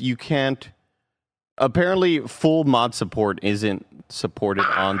 Because you can't. Apparently, full mod support isn't supported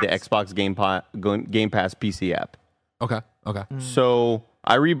on the Xbox Game Pass PC app. Okay. Okay. So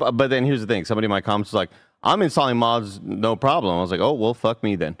but then here's the thing: somebody in my comments was like, "I'm installing mods, no problem." I was like, "Oh well, fuck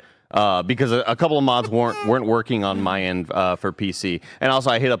me then," because a couple of mods weren't working on my end for PC, and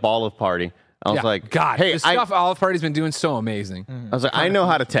also I hit up Olive Party. I was like, God, "Hey, the stuff Olive Party's been doing so amazing." I was like, I know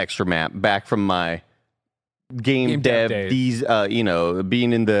how to texture map back from my game dev days. these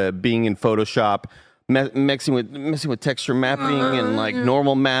being in Photoshop, messing with texture mapping and like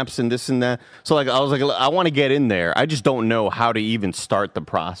normal maps and this and that. So like I was like, I want to get in there. I just don't know how to even start the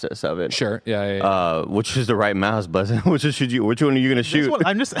process of it. Sure. Yeah. Which is the right mouse button? Which one are you gonna shoot? This one,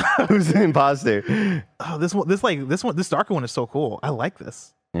 I'm just. Who's the imposter? Oh, this darker one is so cool. I like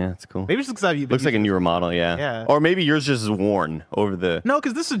this. Yeah, it's cool. Maybe it's because I've Looks like a newer model, yeah. Yeah. Or maybe yours just is worn over the. No,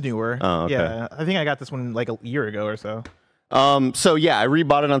 because this is newer. Oh, okay. Yeah, I think I got this one like a year ago or so. So yeah, I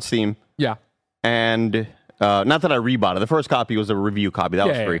rebought it on Steam. Yeah. And not that I rebought it. The first copy was a review copy. That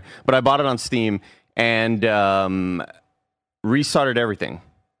was free. Yeah. But I bought it on Steam and restarted everything.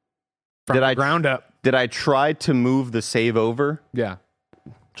 From the ground up. Did I try to move the save over? Yeah.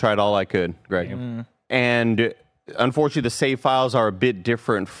 Tried all I could, Greg. And unfortunately, the save files are a bit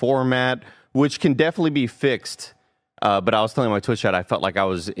different format, which can definitely be fixed. But I was telling my Twitch chat, I felt like I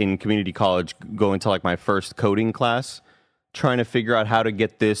was in community college going to like my first coding class, trying to figure out how to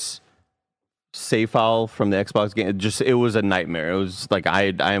get this save file from the Xbox game. It was a nightmare. It was like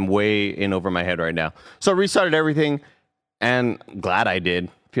I am way in over my head right now. So I restarted everything, and glad I did.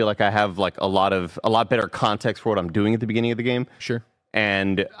 Feel like I have like a lot better context for what I'm doing at the beginning of the game. Sure.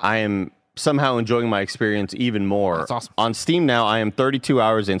 And I am somehow enjoying my experience even more. That's awesome. On Steam now, I am 32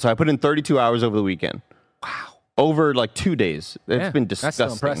 hours in. So I put in 32 hours over the weekend. Wow. Over like 2 days. It's been disgusting.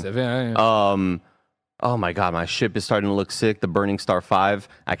 That's so impressive. Yeah. Oh my God, my ship is starting to look sick. The Burning Star 5.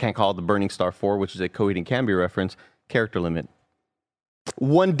 I can't call it the Burning Star 4, which is a Coheed and Cambria reference. Character limit.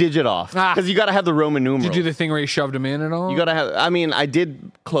 1 digit off. Because you got to have the Roman numerals. Did you do the thing where you shoved them in and all? You got to have, I mean, I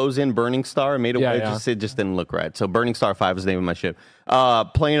did close in Burning Star and made it, it just didn't look right. So Burning Star 5 is the name of my ship.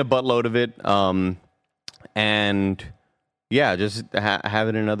 Playing a buttload of it. And yeah, just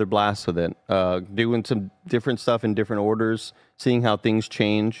having another blast with it. Doing some different stuff in different orders. Seeing how things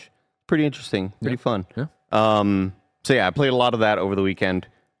change. Pretty interesting. Pretty fun. Yeah. So yeah, I played a lot of that over the weekend.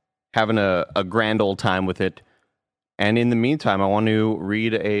 Having a grand old time with it. And in the meantime, I want to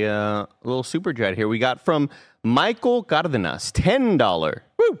read a little super chat here. We got from Michael Cardenas, $10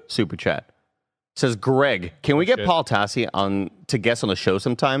 super chat. Says, Greg, can we get Paul Tassi to guest on the show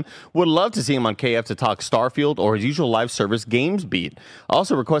sometime? Would love to see him on KF to talk Starfield or his usual live service games beat.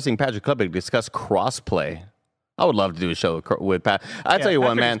 Also requesting Patrick Klepek to discuss crossplay. I would love to do a show with Pat. I tell you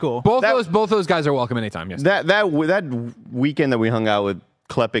what, man. Cool. Both those guys are welcome anytime. Yes. That weekend that we hung out with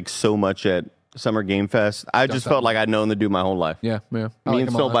Klepek so much at Summer Game Fest, I just felt like I'd known the dude my whole life. Yeah. Me and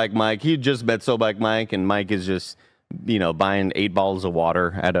Snowbike Mike. He just met Snowbike Mike, and Mike is just buying 8 bottles of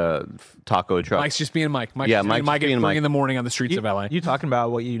water at a taco truck. Mike's just being Mike. Mike's Yeah, just Mike's Mike just being at 3 Mike. in the morning on the streets of LA. You talking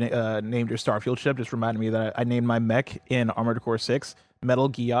about what you named your Starfield ship just reminded me that I named my mech in Armored Core 6 Metal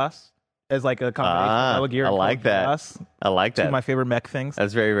Geass as like a combination of Metal Gear I and like Metal that. Geass. I like Two that. of my favorite mech things.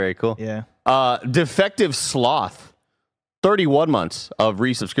 That's very, very cool. Yeah. Defective Sloth. 31 months of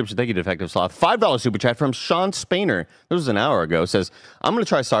resubscription. Thank you, Defective Sloth. $5 super chat from Sean Spainer. This was an hour ago. Says, I'm going to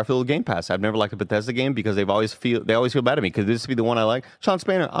try Starfield Game Pass. I've never liked a Bethesda game because they always feel bad at me. Could this be the one I like? Sean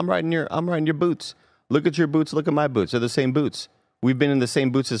Spainer, I'm riding your boots. Look at your boots. Look at my boots. They're the same boots. We've been in the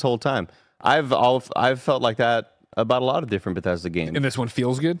same boots this whole time. I've felt like that about a lot of different Bethesda games. And this one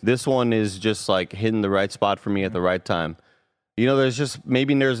feels good? This one is just like hitting the right spot for me at the right time.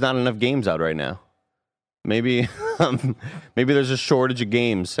 Maybe there's not enough games out right now. Maybe there's a shortage of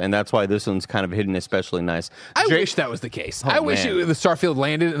games, and that's why this one's kind of hidden especially nice. I wish that was the case. I wish the Starfield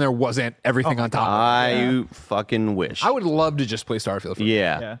landed and there wasn't everything on top of it. I fucking wish. I would love to just play Starfield for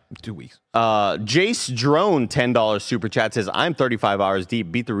Yeah. 2 weeks. Jace Drone, $10 super chat says, I'm 35 hours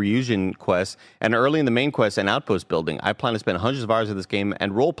deep, beat the Reunion quest, and early in the main quest and outpost building. I plan to spend hundreds of hours in this game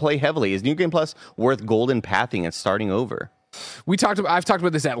and role play heavily. Is New Game Plus worth golden pathing and starting over? I've talked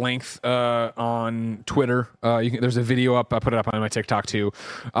about this at length on Twitter. There's a video up. I put it up on my TikTok too.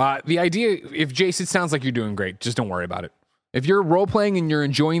 The idea, if Jace, it sounds like you're doing great. Just don't worry about it. If you're role playing and you're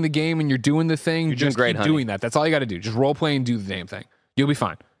enjoying the game and you're doing the thing, you're just keep doing that. That's all you got to do. Just role play and do the damn thing. You'll be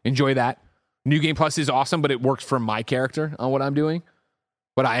fine. Enjoy that. New Game Plus is awesome, but it works for my character on what I'm doing.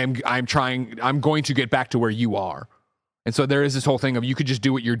 But I'm going to get back to where you are. And so there is this whole thing of you could just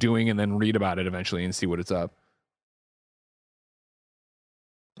do what you're doing and then read about it eventually and see what it's up.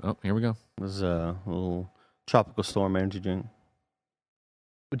 Oh, here we go. This is a little tropical storm energy drink.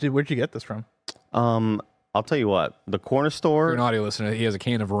 Where'd you get this from? I'll tell you what. The corner For store, an audio listener, he has a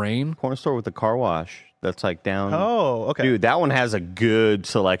can of rain. corner store with the car wash. That's like down. Oh, okay. Dude, that one has a good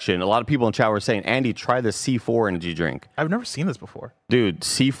selection. A lot of people in chat were saying, Andy, try the C4 energy drink. I've never seen this before. Dude,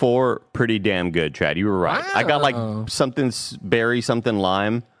 C4, pretty damn good, Chad. You were right. I got like something berry, something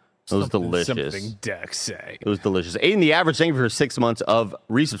lime. It was delicious. Something Dex say. It was delicious. Aiden the Average, thank you for 6 months of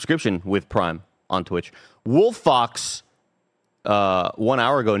resubscription with Prime on Twitch. Wolf Fox, 1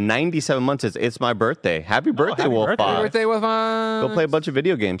 hour ago, 97 months. It's my birthday. Happy birthday, happy Wolf birthday. Fox. Happy birthday, Wolf Fox. Go play a bunch of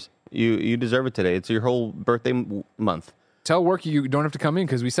video games. You deserve it today. It's your whole birthday month. Tell work you don't have to come in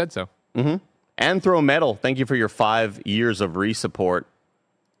because we said so. And Throw Metal, thank you for your 5 years of resupport.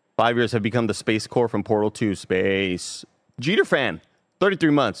 5 years have become the Space Corps from Portal 2 Space. Jeter fan, 33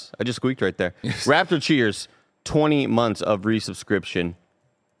 months. I just squeaked right there. Raptor Cheers, 20 months of resubscription.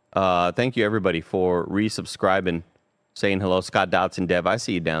 Thank you, everybody, for resubscribing. Saying hello. Scott Dotson, Dev, I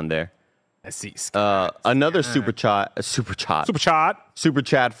see you down there. I see. Another super chat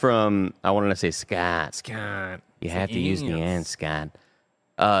from, I wanted to say Scott. Scott. You have to use the end, Scott.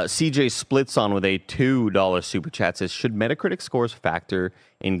 CJ Splits on with a $2 super chat says, should Metacritic scores factor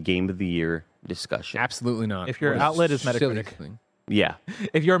in Game of the Year discussion? Absolutely not. If your outlet is Metacritic. Yeah.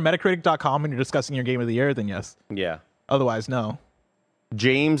 If you're Metacritic.com and you're discussing your game of the year, then yes. Yeah. Otherwise, no.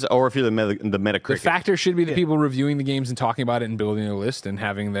 James, or if you're the Metacritic. The factor should be the people reviewing the games and talking about it and building a list and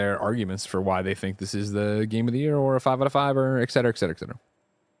having their arguments for why they think this is the game of the year or a 5 out of 5 or et cetera, et cetera, et cetera.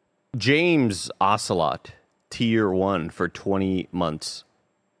 James Ocelot, tier 1 for 20 months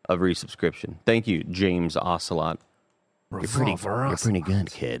of resubscription. Thank you, James Ocelot. You're pretty good,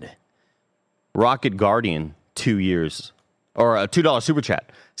 kid. Rocket Guardian, 2 years. Or a $2 super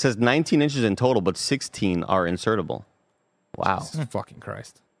chat. Says 19 inches in total, but 16 are insertable. Wow. Jesus fucking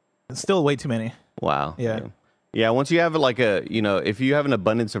Christ. It's still way too many. Wow. Yeah. Yeah, once you have like if you have an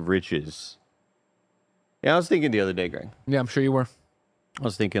abundance of riches. Yeah, I was thinking the other day, Greg. Yeah, I'm sure you were. I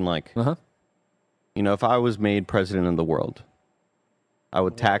was thinking like, Uh-huh. if I was made president of the world, I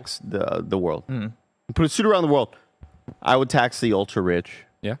would tax the world. Put a suit around the world. I would tax the ultra rich.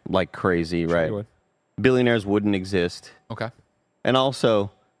 Yeah. Like crazy, Sure right? you would. Billionaires wouldn't exist. Okay. And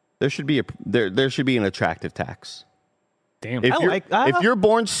also, there should be an attractive tax. Damn. If you're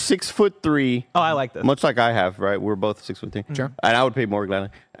born 6'3", Oh, I like this. much like I have, right? We're both 6'3". Sure. And I would pay more gladly.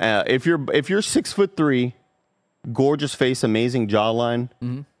 If you're 6'3", gorgeous face, amazing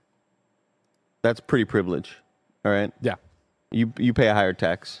jawline, that's pretty privilege. All right. Yeah. You pay a higher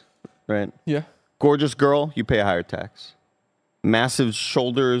tax, right? Yeah. Gorgeous girl, you pay a higher tax. Massive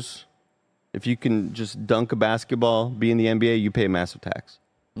shoulders, if you can just dunk a basketball, be in the NBA, you pay a massive tax.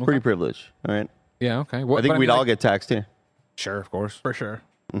 Pretty privilege, all right? Yeah, okay. I think we'd all get taxed here. Sure, of course. For sure.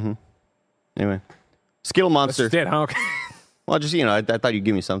 Anyway, Skittle That's Monster. just it, huh? Okay. Well, just I thought you'd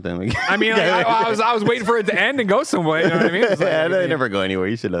give me something. I mean, I was waiting for it to end and go somewhere. You know what I mean? It's Yeah, they never go anywhere.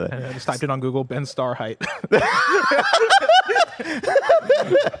 You should know that. I just typed it on Google. Ben Starr height.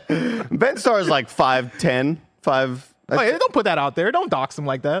 Ben Starr is like 5'10", 5. Hey, don't put that out there. Don't dox him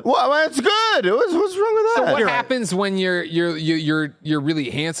like that. Well, that's good. What's wrong with that? So what happens when you're really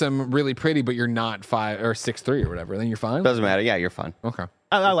handsome, really pretty, but you're not 5 or 6'3" or whatever? Then you're fine. Doesn't matter. Yeah, you're fine. Okay.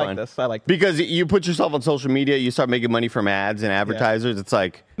 I like fine. this. I like this. Because you put yourself on social media, you start making money from ads and advertisers. It's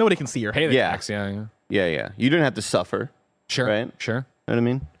like, Nobody can see your Pay hate. the Yeah. tax, yeah. yeah. You didn't have to suffer. Sure. Right? Sure. Know what I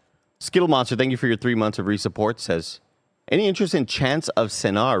mean? Skittle Monster, thank you for your 3 months of resupport. Says, any interest in Chance of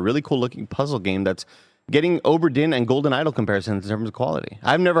Senar? Really cool looking puzzle game that's getting Oberdin and Golden Idol comparisons in terms of quality.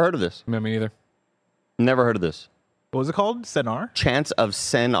 I've never heard of this. No, me neither. Never heard of this. What was it called? Senar? Chance of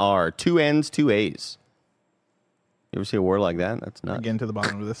Senar. 2 N's, 2 A's. You ever see a word like that? That's nuts. Getting to the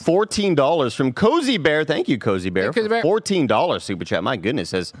bottom of this. $14 from Cozy Bear. Thank you, Cozy Bear. Cozy Bear. $14 super chat. My goodness,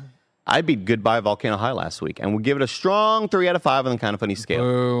 says I beat Goodbye Volcano High last week and would give it a strong 3 out of 5 on the Kind of Funny scale.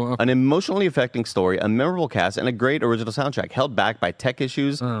 Oh, okay. An emotionally affecting story, a memorable cast, and a great original soundtrack held back by tech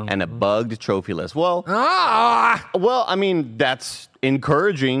issues and a bugged trophy list. Well, I mean, that's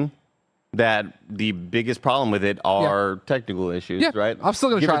encouraging. That the biggest problem with it are technical issues, Yeah, right? I'm still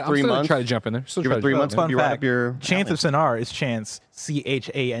gonna Give try. it I'm 3 still gonna months. try to jump in there. Still Give try it to 3 jump months. in there. Fun You fact. wrap your Chance of Senar is Chance,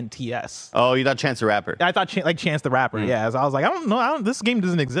 Chants. Oh, you thought Chance the Rapper? I thought like Chance the Rapper. Yeah, so I was like, I don't know. This game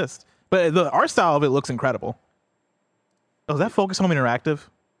doesn't exist. But the art style of it looks incredible. Oh, is that Focus Home Interactive?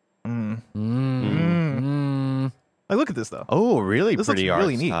 Like, look at this though. Oh, really This pretty looks art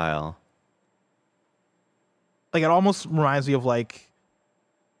really neat. style. Like, it almost reminds me of like.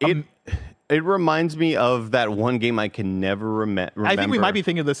 It reminds me of that one game I can never remember. I think we might be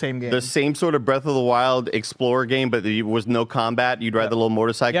thinking of the same game. the same sort of Breath of the Wild Explorer game, but there was no combat. You'd ride the little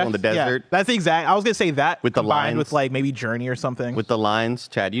motorcycle in the Yes, yeah. desert That's the exact. I was gonna say that With the combined lines. with like maybe Journey or something. with the lines.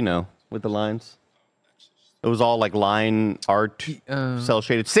 Chad, with the lines. It was all like line art, cell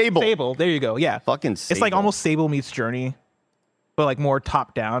shaded. Sable. Sable. There you go. Yeah. Fucking It's like Sable. almost Sable meets Journey, but like more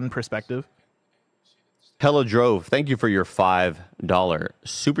top down perspective. Hella Drove. Thank you for your $5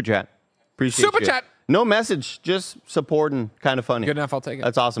 super chat. Appreciate Super you. chat. No message, just supporting. Kind of funny. Good enough. I'll take it.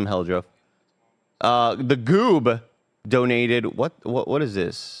 That's awesome, Hella Drove. The Goob donated. What is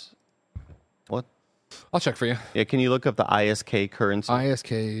this? What? I'll check for you. Yeah, can you look up the ISK currency?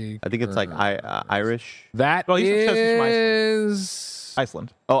 ISK. I think it's like Irish. That Well, he's from is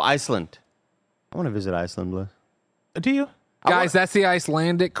Iceland. Oh, Iceland. I want to visit Iceland, Bliss. Do you? guys. That's the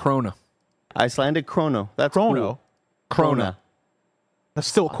Icelandic krona. Icelandic chrono. That's Chrono. cool. Krona. That's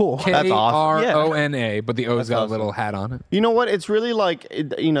still cool. That's awesome. Krona, but the O's got awesome. a little hat on it. You know what? It's really like,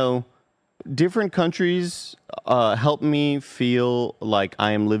 different countries help me feel like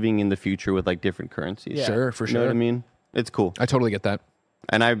I am living in the future with like different currencies. Yeah. Sure, for You know sure. what I mean? It's cool. I totally get that.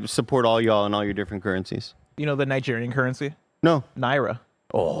 And I support all y'all and all your different currencies. You know the Nigerian currency? No. Naira.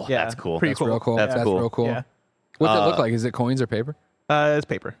 Oh, Yeah, that's cool. pretty That's real cool. That's cool. real cool. Yeah. What's it look like? Is it coins or paper? It's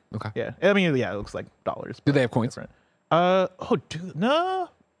paper. Okay. Yeah. I mean, yeah, it looks like dollars. Do but they have coins? different. Oh, dude, no.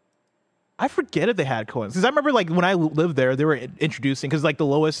 I forget if they had coins. Because I remember, like, when I lived there, they were introducing, because, like, the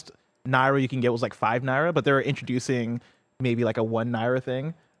lowest Naira you can get was, like, 5 Naira, but they were introducing maybe, like, a 1 Naira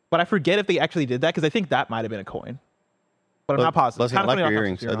thing. But I forget if they actually did that, because I think that might have been a coin. But I'm not positive. Leslie, I Kinda like funny your off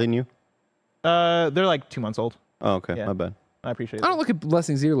earrings. top, Are they new? They're, like, 2 months old. Oh, okay. Yeah. My bad. I appreciate it. I don't look at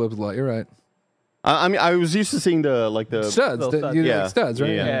Blessing's earlobes a lot. You're right. I mean, I was used to seeing the Studs. Little studs. You Yeah. like studs, right?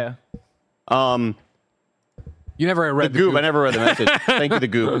 Yeah. Yeah. You never The read the Goob. Goob. I never read the message. Thank you, the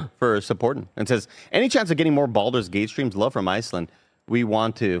Goob, for supporting. And says, any chance of getting more Baldur's Gate streams? Love from Iceland. We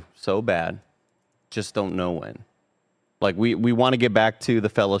want to so bad, just don't know when. Like we want to get back to the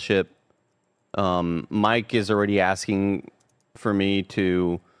Fellowship. Mike is already asking for me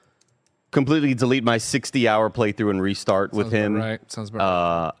to completely delete my 60-hour playthrough and restart with him. Right. Sounds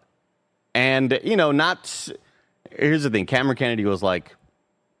about right. And, here's the thing. Cameron Kennedy was like,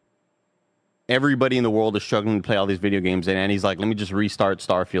 everybody in the world is struggling to play all these video games. And he's like, let me just restart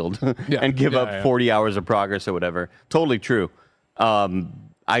Starfield and give up 40 hours of progress or whatever. Totally true.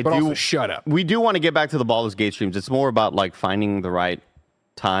 Also, shut up. We do want to get back to the Baldur's Gate streams. It's more about like finding the right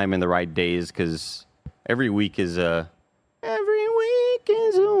time and the right days because every week is a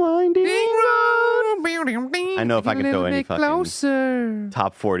winding road. I know if I can throw any fucking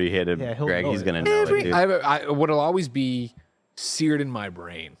top 40 hit at Greg, he's going to know it, dude. What'll always be seared in my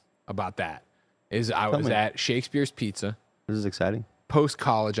brain about that is I was at Shakespeare's Pizza. This is exciting. Post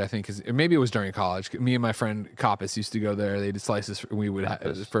college, I think, maybe it was during college. Me and my friend Coppice used to go there. They did slices. We would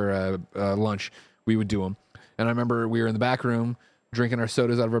for lunch. We would do them, and I remember we were in the back room drinking our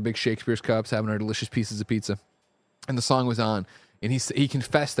sodas out of our big Shakespeare's cups, having our delicious pieces of pizza. and the song was on, and he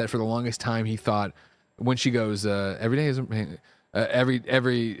confessed that for the longest time he thought when she goes every day is every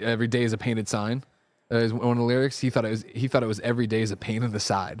day is a painted sign is one of the lyrics. He thought it was every day is a pain in the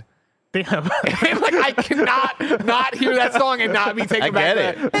side. Damn. Like I cannot not hear that song and not be taken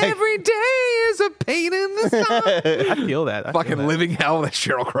back. To that. Every day is a pain in the side. I feel that. Fucking living hell that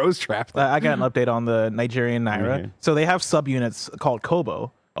Sheryl Crow's trapped. I got an update on the Nigerian Naira. So they have subunits called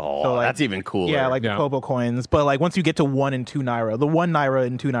Kobo. Oh, so that's even cooler. Yeah, like the Kobo coins. But like once you get to 1 and 2 Naira, the 1 Naira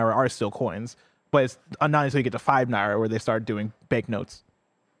and 2 Naira are still coins. But it's not until you get to 5 Naira where they start doing banknotes.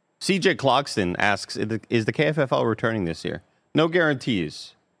 CJ Clogston asks, is the KFFL returning this year? No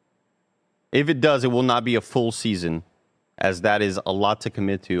guarantees. If it does, it will not be a full season, as that is a lot to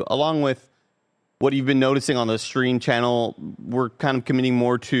commit to. Along with what you've been noticing on the stream channel, we're kind of committing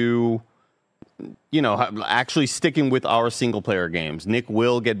more to, actually sticking with our single-player games. Nick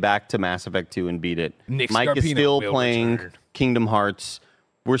will get back to Mass Effect 2 and beat it. Mike is still playing Kingdom Hearts.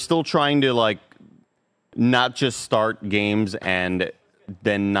 We're still trying to, not just start games and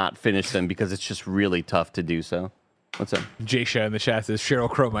then not finish them because it's just really tough to do so. What's up? Jaysha in the chat says Sheryl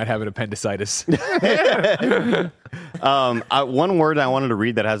Crow might have an appendicitis. One word I wanted to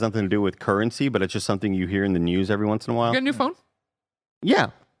read that has nothing to do with currency, but it's just something you hear in the news every once in a while. You got a new phone?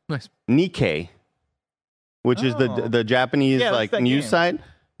 Yeah. Nice. Nikkei, which is the Japanese news game. site.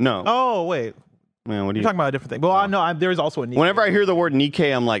 No. Oh, wait. Man, what are You're talking about a different thing. Well, no, there's also a Nikkei. Whenever I hear the word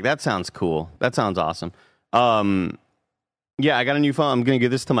Nikkei, I'm like, that sounds cool. That sounds awesome. Yeah, I got a new phone. I'm going to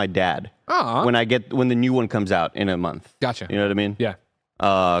give this to my dad when the new one comes out in a month. Gotcha. You know what I mean? Yeah.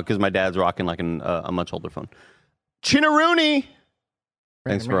 Because my dad's rocking a much older phone. Chinnaroony!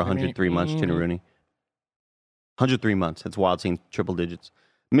 Thanks for 103 months, Chinnaroony. 103 months. That's wild seeing triple digits.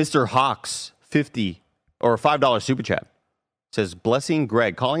 Mr. Hawks, 50 or $5 super chat. Says, blessing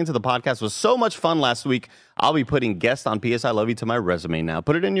Greg. Calling into the podcast was so much fun last week. I'll be putting guest on PS I Love You to my resume now.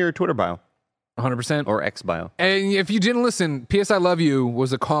 Put it in your Twitter bio. 100%. Or X bio. And if you didn't listen, PS I Love You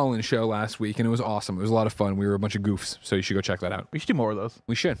was a call-in show last week, and it was awesome. It was a lot of fun. We were a bunch of goofs, so you should go check that out. We should do more of those.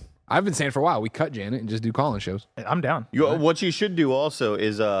 We should. I've been saying for a while, we cut Janet and just do call-in shows. I'm down. What you should do also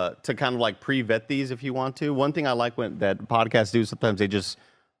is to kind of pre-vet these if you want to. One thing I like that podcasts do, sometimes they just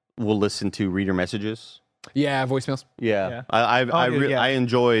will listen to reader messages. Yeah, voicemails. Yeah. I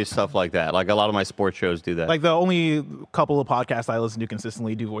enjoy stuff like that. Like a lot of my sports shows do that. Like the only couple of podcasts I listen to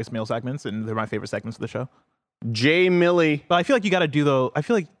consistently do voicemail segments, and they're my favorite segments of the show. Jay Millie. But I feel like you got to do those. I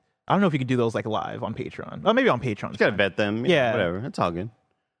don't know if you could do those live on Patreon. Maybe on Patreon. You got to vet them. Yeah. Whatever. It's all good.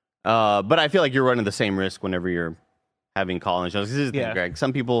 But I feel like you're running the same risk whenever you're having call-in shows. This is the thing, Greg.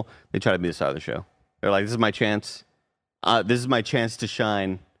 Some people, they try to be the star of the show. They're like, this is my chance. This is my chance to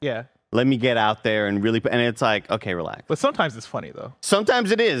shine. Yeah. Let me get out there and really... And it's like, okay, relax. But sometimes it's funny, though.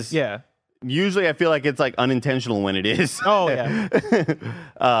 Sometimes it is. Yeah. Usually I feel like it's unintentional when it is. Oh,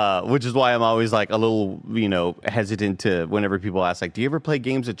 yeah. Which is why I'm always a little, hesitant to whenever people ask, do you ever play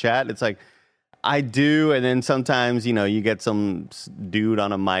games of chat? It's like, I do. And then sometimes, you get some dude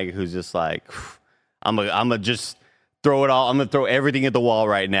on a mic who's just like, I'm gonna just throw it all. I'm going to throw everything at the wall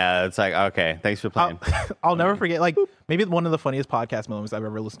right now. It's like, okay, thanks for playing. I'll never forget, maybe one of the funniest podcast moments I've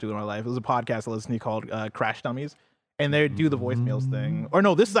ever listened to in my life. It was a podcast I listened to called Crash Dummies. And they do the voicemails thing. Or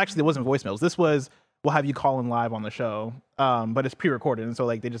no, it wasn't voicemails. This was, we'll have you call in live on the show. But it's pre-recorded. And so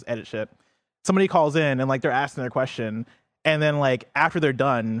they just edit shit. Somebody calls in and they're asking their question. And then after they're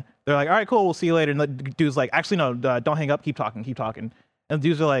done, they're like, all right, cool, we'll see you later. And the dude's like, actually, no, don't hang up. Keep talking. And the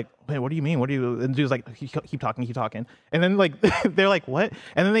dudes are like, wait, what do you mean? What do you? And the dude's like, keep talking. And then they're like, what?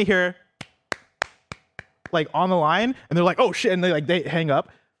 And then they hear on the line, and they're like, oh shit, and they hang up.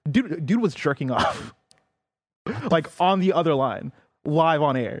 Dude was jerking off, on the other line, live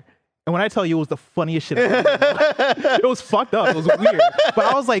on air. And when I tell you, it was the funniest shit ever. It was fucked up. It was weird, but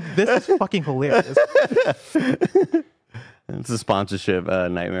I was like, this is fucking hilarious. It's a sponsorship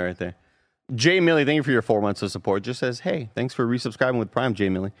nightmare right there. Jay Millie, thank you for your 4 months of support. Just says, hey, thanks for resubscribing with Prime, Jay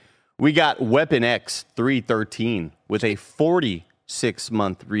Millie. We got Weapon X 313 with a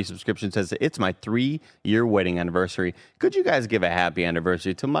 46-month resubscription. Says, it's my 3-year wedding anniversary. Could you guys give a happy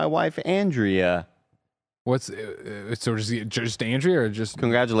anniversary to my wife, Andrea? What's so just Andrea or just...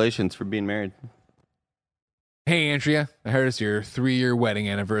 Congratulations for being married. Hey, Andrea, I heard it's your 3-year wedding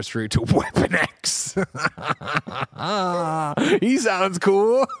anniversary to Weapon X. He sounds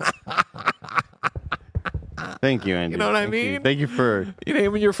cool. Thank you, Andrea. You know what I mean? Thank you for... You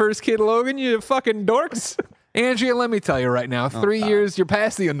naming your first kid Logan, you fucking dorks. Andrea, let me tell you right now, 3 years, you're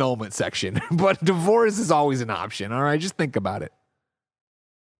past the annulment section. But divorce is always an option, all right? Just think about it.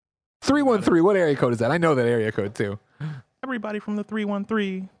 313, what area code is that? I know that area code, too. Everybody from the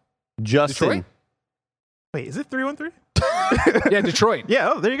 313. Justin. Detroit? Wait, is it 3-1-3? Yeah, Detroit.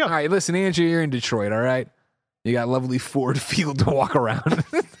 Yeah. Oh, there you go. All right, listen, Andrew, you're in Detroit. All right, you got lovely Ford Field to walk around.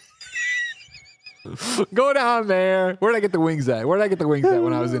 Go down there. Where did I get the wings at? Where did I get the wings at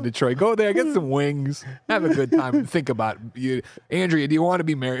when I was in Detroit? Go there, get some wings, have a good time, and think about you. Andrea, do you want to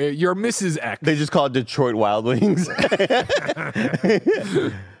be married? You're Mrs. X. They just call it Detroit Wild Wings.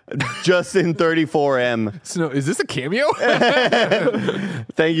 Justin 34M. So, is this a cameo?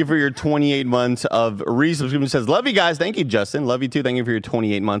 Thank you for your 28 months of resubscription. Says, love you guys. Thank you, Justin. Love you too. Thank you for your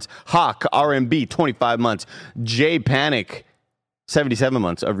 28 months. Hawk RMB 25 months. J Panic 77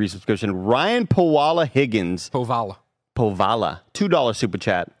 months of resubscription. Ryan Powala Higgins. Povala. $2 super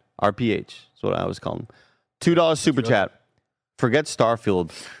chat. RPH. That's what I was calling him. $2 super chat. Forget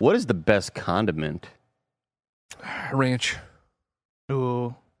Starfield. What is the best condiment? Ranch.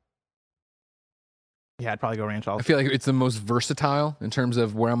 Ooh. Yeah, I'd probably go ranch also. I feel like it's the most versatile in terms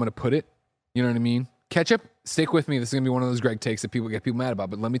of where I'm going to put it. You know what I mean? Ketchup, stick with me. This is going to be one of those Greg takes that people get people mad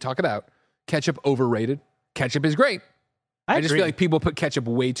about, but let me talk it out. Ketchup, overrated. Ketchup is great. I just feel like people put ketchup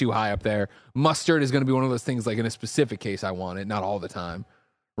way too high up there. Mustard is going to be one of those things, like in a specific case, I want it, not all the time.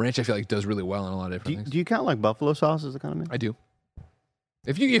 Ranch, I feel like does really well in a lot of different things. Do you count like buffalo sauce as a condiment? I do.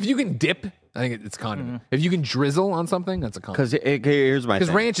 If you can dip, I think it's condiment. If you can drizzle on something, that's a condiment. Because here's my thing.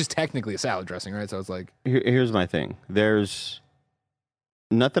 Because ranch is technically a salad dressing, right? So it's like... Here's my thing. There's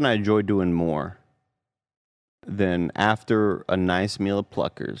nothing I enjoy doing more than after a nice meal of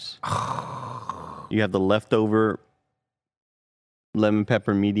Pluckers. You have the leftover lemon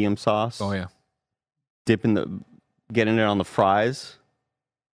pepper medium sauce. Oh, yeah. Getting it on the fries.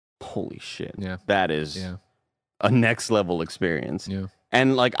 Holy shit. Yeah. That is a next level experience. Yeah.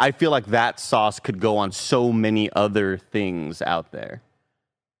 And like I feel like that sauce could go on so many other things out there.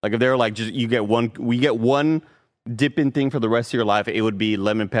 Like if they're like just we get one dip-in thing for the rest of your life, it would be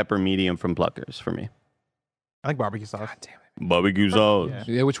lemon pepper medium from Pluckers for me. I like barbecue sauce. God damn it. Barbecue sauce.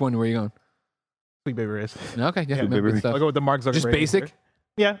 Yeah, which one were you going? Sweet baby Ray's. Okay, yeah. Baby good stuff. I'll go with the Mark Zuckerberg. Just basic?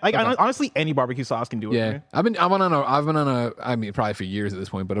 Yeah, like Okay. honestly, any barbecue sauce can do it. Yeah. For me. I've been on a I mean probably for years at this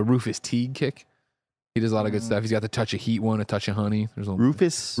point, but a Rufus Teague kick. He does a lot of good stuff. He's got the touch of heat one, a touch of honey. There's a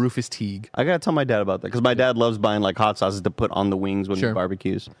Rufus Teague. I gotta tell my dad about that because my dad loves buying like hot sauces to put on the wings when he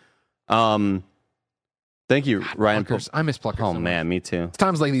barbecues. Thank you, Ryan. Pluckers. I miss Pluckers. Oh so much. man, me too. It's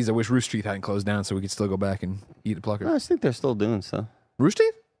times like these I wish Roost Teeth hadn't closed down so we could still go back and eat a Plucker. I think they're still doing stuff. Roost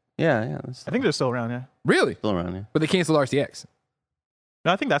Teeth? Yeah. I think they're still around. Yeah. Really? Still around, yeah. But they canceled RCX.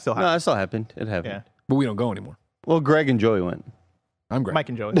 No, I think that still No, happens. that still happened. It happened. Yeah. But we don't go anymore. Well, Greg and Joey went. I'm Greg. Mike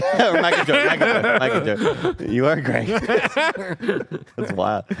and Joey. Mike and Joey. You are Greg. That's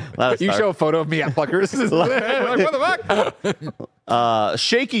wild. You show a photo of me at Pluckers. Like, what the fuck?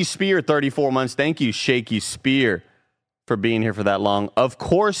 Shaky Spear, 34 months. Thank you, Shaky Spear, for being here for that long. Of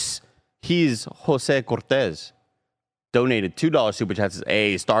course, he's Jose Cortez. Donated $2 super chat. Says,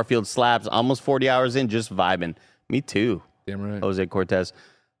 hey, Starfield slaps. Almost 40 hours in, just vibing. Me too. Damn right. Jose Cortez.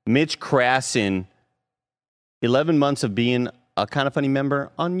 Mitch Krassin, 11 months of being a Kind of Funny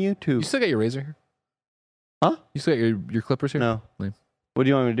member on YouTube. You still got your razor here? Huh? You still got your clippers here? No. Lame. What do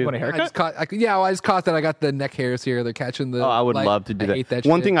you want me to do? Want a haircut? I just caught that. I got the neck hairs here. They're catching the. Oh, I would light. love to do I that. hate that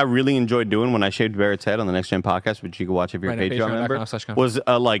One shit. thing I really enjoyed doing when I shaved Barrett's head on the Next Gen podcast, which you can watch if you're a Right, Patreon member, patreon.com/com. was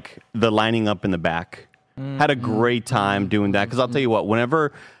like the lining up in the back. Had a great time doing that because I'll tell you what,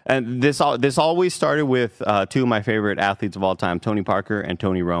 whenever and this always started with two of my favorite athletes of all time, Tony Parker and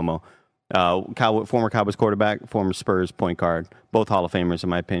Tony Romo. Former Cowboys quarterback, former Spurs point guard, both Hall of Famers in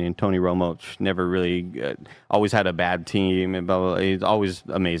my opinion. Tony Romo never really, always had a bad team, and blah, blah, blah. He's always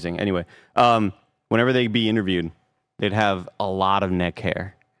amazing. Anyway, whenever they'd be interviewed, they'd have a lot of neck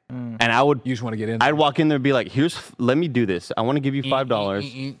hair. And You just want to get in. I'd walk in there and be like, let me do this. I want to give you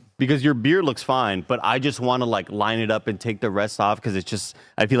 $5 because your beard looks fine, but I just want to like line it up and take the rest off because it's just,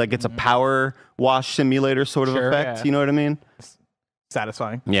 I feel like it's a power wash simulator sort of effect. Yeah. You know what I mean?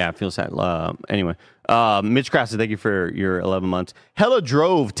 Satisfying. Yeah, it feels sad. Anyway, Mitch Krasser, thank you for your 11 months. Hella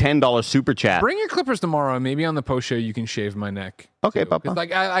Drove, $10 super chat. Bring your clippers tomorrow, and maybe on the post show you can shave my neck. Okay, too. Papa. 'Cause,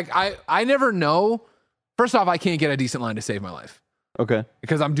 like I never know. First off, I can't get a decent line to save my life. Okay.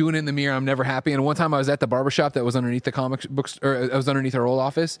 Because I'm doing it in the mirror. I'm never happy. And one time I was at the barbershop that was underneath the comic books, or I was underneath our old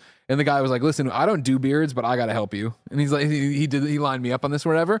office. And the guy was like, listen, I don't do beards, but I got to help you. And he's like, he lined me up on this or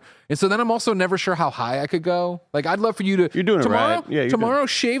whatever. And so then I'm also never sure how high I could go. Like, I'd love for you to. You're doing it tomorrow, right. Yeah, you're tomorrow,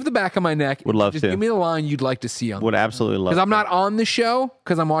 shave the back of my neck. Would love just to. give me the line you'd like to see on. Would absolutely love Because I'm to. not on the show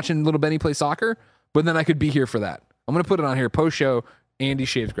because I'm watching little Benny play soccer, but then I could be here for that. I'm going to put it on here. Post show, Andy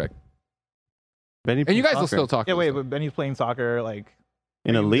shaves Greg. Benny And you guys will soccer. still talk. Yeah, to wait, us. but Benny's playing soccer like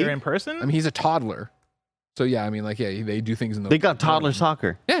In a they're league? in person. I mean, he's a toddler. So yeah, I mean, like, yeah, they do things in the. They got toddler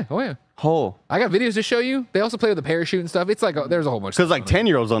soccer. Yeah. Oh yeah. Oh. I got videos to show you. They also play with the parachute and stuff. It's like there's a whole bunch. Because like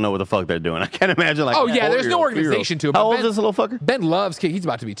 10-year-olds don't know what the fuck they're doing. I can't imagine like. Oh yeah, there's no 4-year-old, organization to it. How but old Ben, is this little fucker? Ben loves kids. He's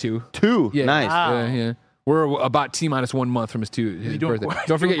about to be 2. 2. Yeah. Nice. Wow. Yeah. We're about T-minus 1 month from his birthday.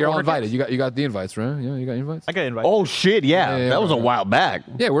 Don't forget, you're all invited. You got the invites, right? Yeah, you got invites. I got invited. Oh shit! Yeah, that was a while back.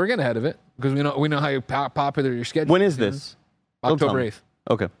 Yeah, we're getting ahead of it because we know how popular your schedule. When is this? October 8th.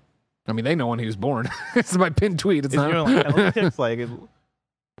 Okay. I mean, they know when he was born. It's my pinned tweet. It's Is not. like, tips, like,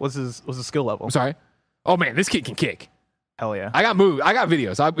 what's his skill level? I'm sorry. Oh man, this kid can kick. Hell yeah. I got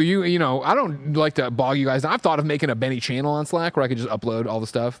videos. I don't like to bog you guys down. I've thought of making a Benny channel on Slack where I could just upload all the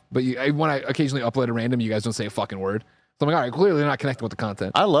stuff. But when I occasionally upload a random, you guys don't say a fucking word. So I'm like, all right, clearly they're not connecting with the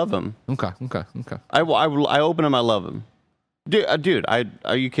content. I love him. Okay. I open him. I love him. Dude,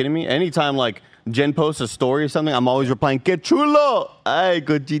 are you kidding me? Anytime like Jen posts a story or something, I'm always replying, "Que chulo! Ay,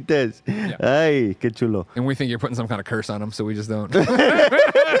 cochites! Ay, que chulo!" And we think you're putting some kind of curse on them, so we just don't.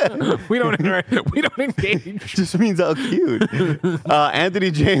 we don't engage. Just means how cute.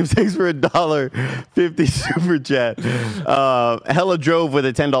 Anthony James, thanks for $1.50 super chat. Hella Drove with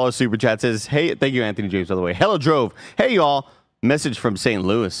a $10 super chat says, "Hey, thank you, Anthony James, by the way. Hella Drove. Hey, y'all. Message from St.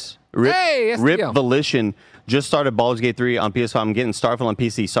 Louis. Rip Volition just started Baldur's Gate 3 on PS5. I'm getting Starfield on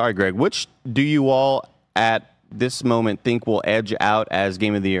PC. Sorry, Greg. Which do you all at this moment think will edge out as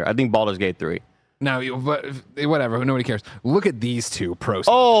Game of the Year? I think Baldur's Gate 3. No, but whatever. Nobody cares. Look at these two pros.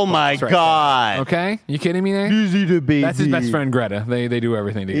 Oh my God. There. Okay, you kidding me? There? Easy to be. That's his best friend Greta. They do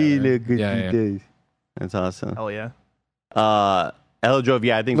everything together. Yeah. That's awesome. Hell yeah. Hella Drove.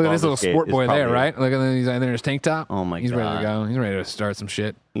 Yeah, I think. Look at this little Baldur's Gate sport boy there, probably, right? Look at him. He's in his tank top. Oh my God. He's ready to go. He's ready to start some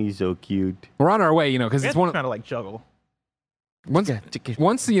shit. He's so cute. We're on our way, because it's one. Trying to like juggle. Once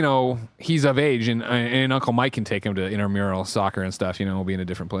he's of age and Uncle Mike can take him to intramural soccer and stuff, we'll be in a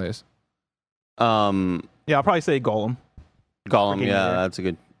different place. Yeah, I'll probably say Gollum. Yeah, that's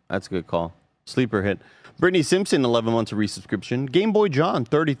a good call. Sleeper hit. Brittany Simpson, 11 months of resubscription. Game Boy John,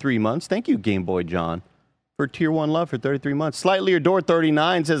 33 months. Thank you, Game Boy John, for tier 1 love for 33 months. Slightly Adore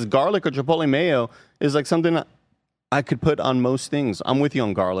 39 says garlic or chipotle mayo is like something I could put on most things. I'm with you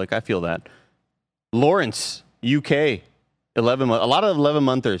on garlic. I feel that. Lawrence, UK, 11 months. A lot of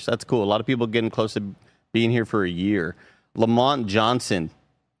 11-monthers. That's cool. A lot of people getting close to being here for a year. Lamont Johnson.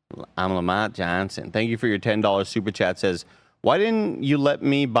 I'm Lamont Johnson. Thank you for your $10 super chat. Says, why didn't you let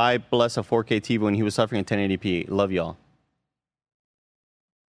me buy Bless a 4K TV when he was suffering in 1080p? Love y'all.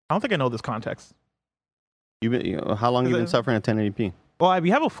 I don't think I know this context. How long have you been suffering at 1080p? Well, we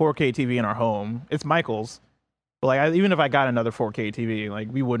have a 4K TV in our home. It's Michael's. But like, even if I got another 4K TV, like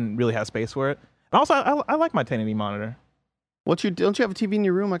we wouldn't really have space for it. And also, I like my 1080 monitor. Don't you have a TV in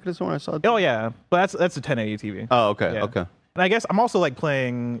your room? I could have sworn I saw it. Oh yeah, but that's a 1080 TV. Oh, okay, Yeah. okay. And I guess I'm also like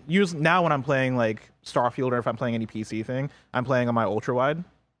playing. Now when I'm playing like Starfield or if I'm playing any PC thing, I'm playing on my ultra wide, which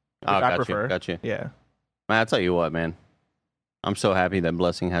I prefer. Got you. Yeah. Man, I'll tell you what, man. I'm so happy that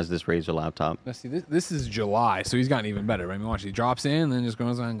Blessing has this Razer laptop. Now, see, this is July, so he's gotten even better. I mean, watch, he drops in, and then just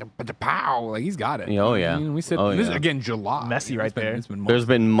goes on, pow, like he's got it. Oh yeah. I mean, this is again July. Messy right there. There's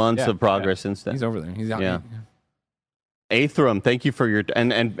been months of progress since then. He's over there. He's out. Yeah. Aethrum, thank you for your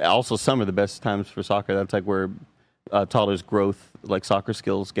and also some of the best times for soccer. That's like where toddlers' growth, like soccer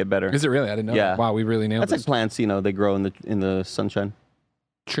skills, get better. Is it really? I didn't know. Yeah. That. Wow, we really nailed That's this. like plants. They grow in the sunshine.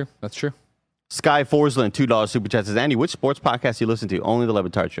 True. That's true. Sky Forsland, $2 super chat says, Andy, which sports podcast you listen to? Only the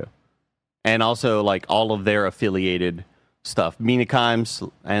Levitard Show, and also like all of their affiliated stuff. Mina Kimes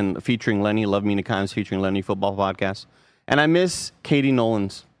and featuring Lenny. Love Mina Kimes featuring Lenny football podcast. And I miss Katie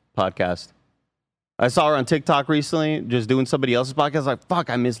Nolan's podcast. I saw her on TikTok recently, just doing somebody else's podcast. Like,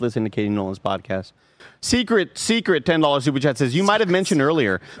 fuck, I miss listening to Katie Nolan's podcast. Secret $10 super chat says, you might have mentioned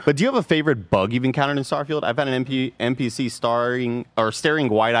earlier, but do you have a favorite bug you've encountered in Starfield? I've had an NPC staring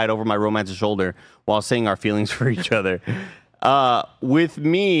wide-eyed over my romance's shoulder while saying our feelings for each other. With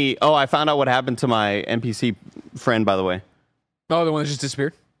me, I found out what happened to my NPC friend, by the way. Oh, the one that just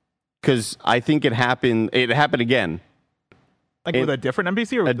disappeared? Because I think it happened again. Like with a different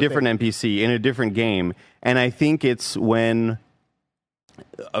NPC or with a different NPC in a different game, and I think it's when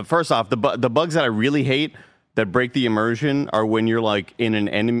first off the bugs that I really hate that break the immersion are when you're like in an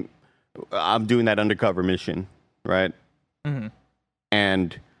enemy. I'm doing that undercover mission, right? Mm-hmm.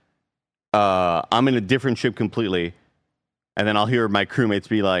 And I'm in a different ship completely, and then I'll hear my crewmates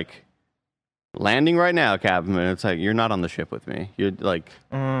be like, landing right now, Captain. And it's like, you're not on the ship with me. You're like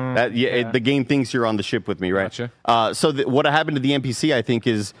that. Yeah, the game thinks you're on the ship with me, right? Gotcha. So what happened to the NPC, I think,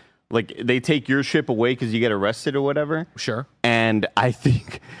 is like they take your ship away because you get arrested or whatever. Sure. And I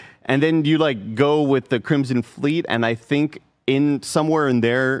think, and then you like go with the Crimson Fleet, and I think somewhere in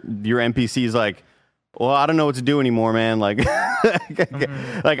there, your NPC is like, well, I don't know what to do anymore, man. Like,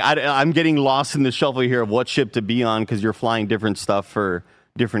 I'm getting lost in the shuffle here of what ship to be on because you're flying different stuff for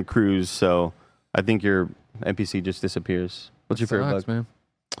different crews. So I think your NPC just disappears. What's your favorite bug, man?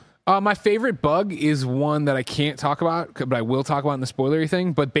 My favorite bug is one that I can't talk about, but I will talk about in the spoilery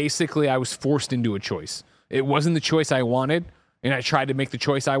thing. But basically, I was forced into a choice. It wasn't the choice I wanted, and I tried to make the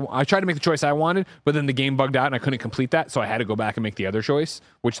choice I wanted, but then the game bugged out and I couldn't complete that, so I had to go back and make the other choice,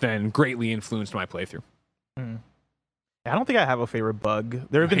 which then greatly influenced my playthrough. I don't think I have a favorite bug.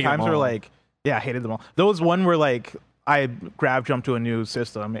 There have been times where I hated them all. There was one where I jump to a new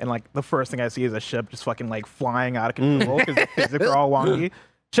system and the first thing I see is a ship just fucking flying out of control because the physics are all wonky.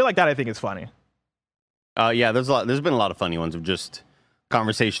 Shit like that I think is funny. There's been a lot of funny ones of just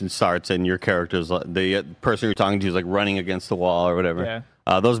conversation starts and your character's the person you're talking to is running against the wall or whatever.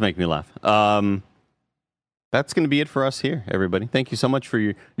 Yeah. Those make me laugh. That's going to be it for us here, everybody. Thank you so much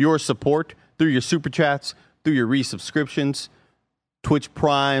for your support through your super chats, through your resubscriptions, Twitch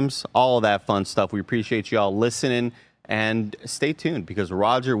Primes, all of that fun stuff. We appreciate y'all listening, and stay tuned because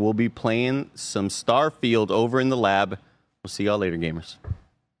Roger will be playing some Starfield over in the lab. We'll see y'all later, gamers.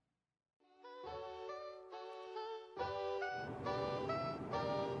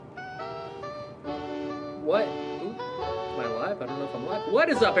 What? Ooh, am I live? I don't know if I'm live. What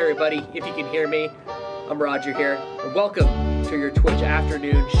is up, everybody? If you can hear me, I'm Roger here, and welcome to your Twitch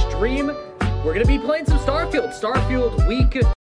afternoon stream. We're going to be playing some Starfield. Starfield week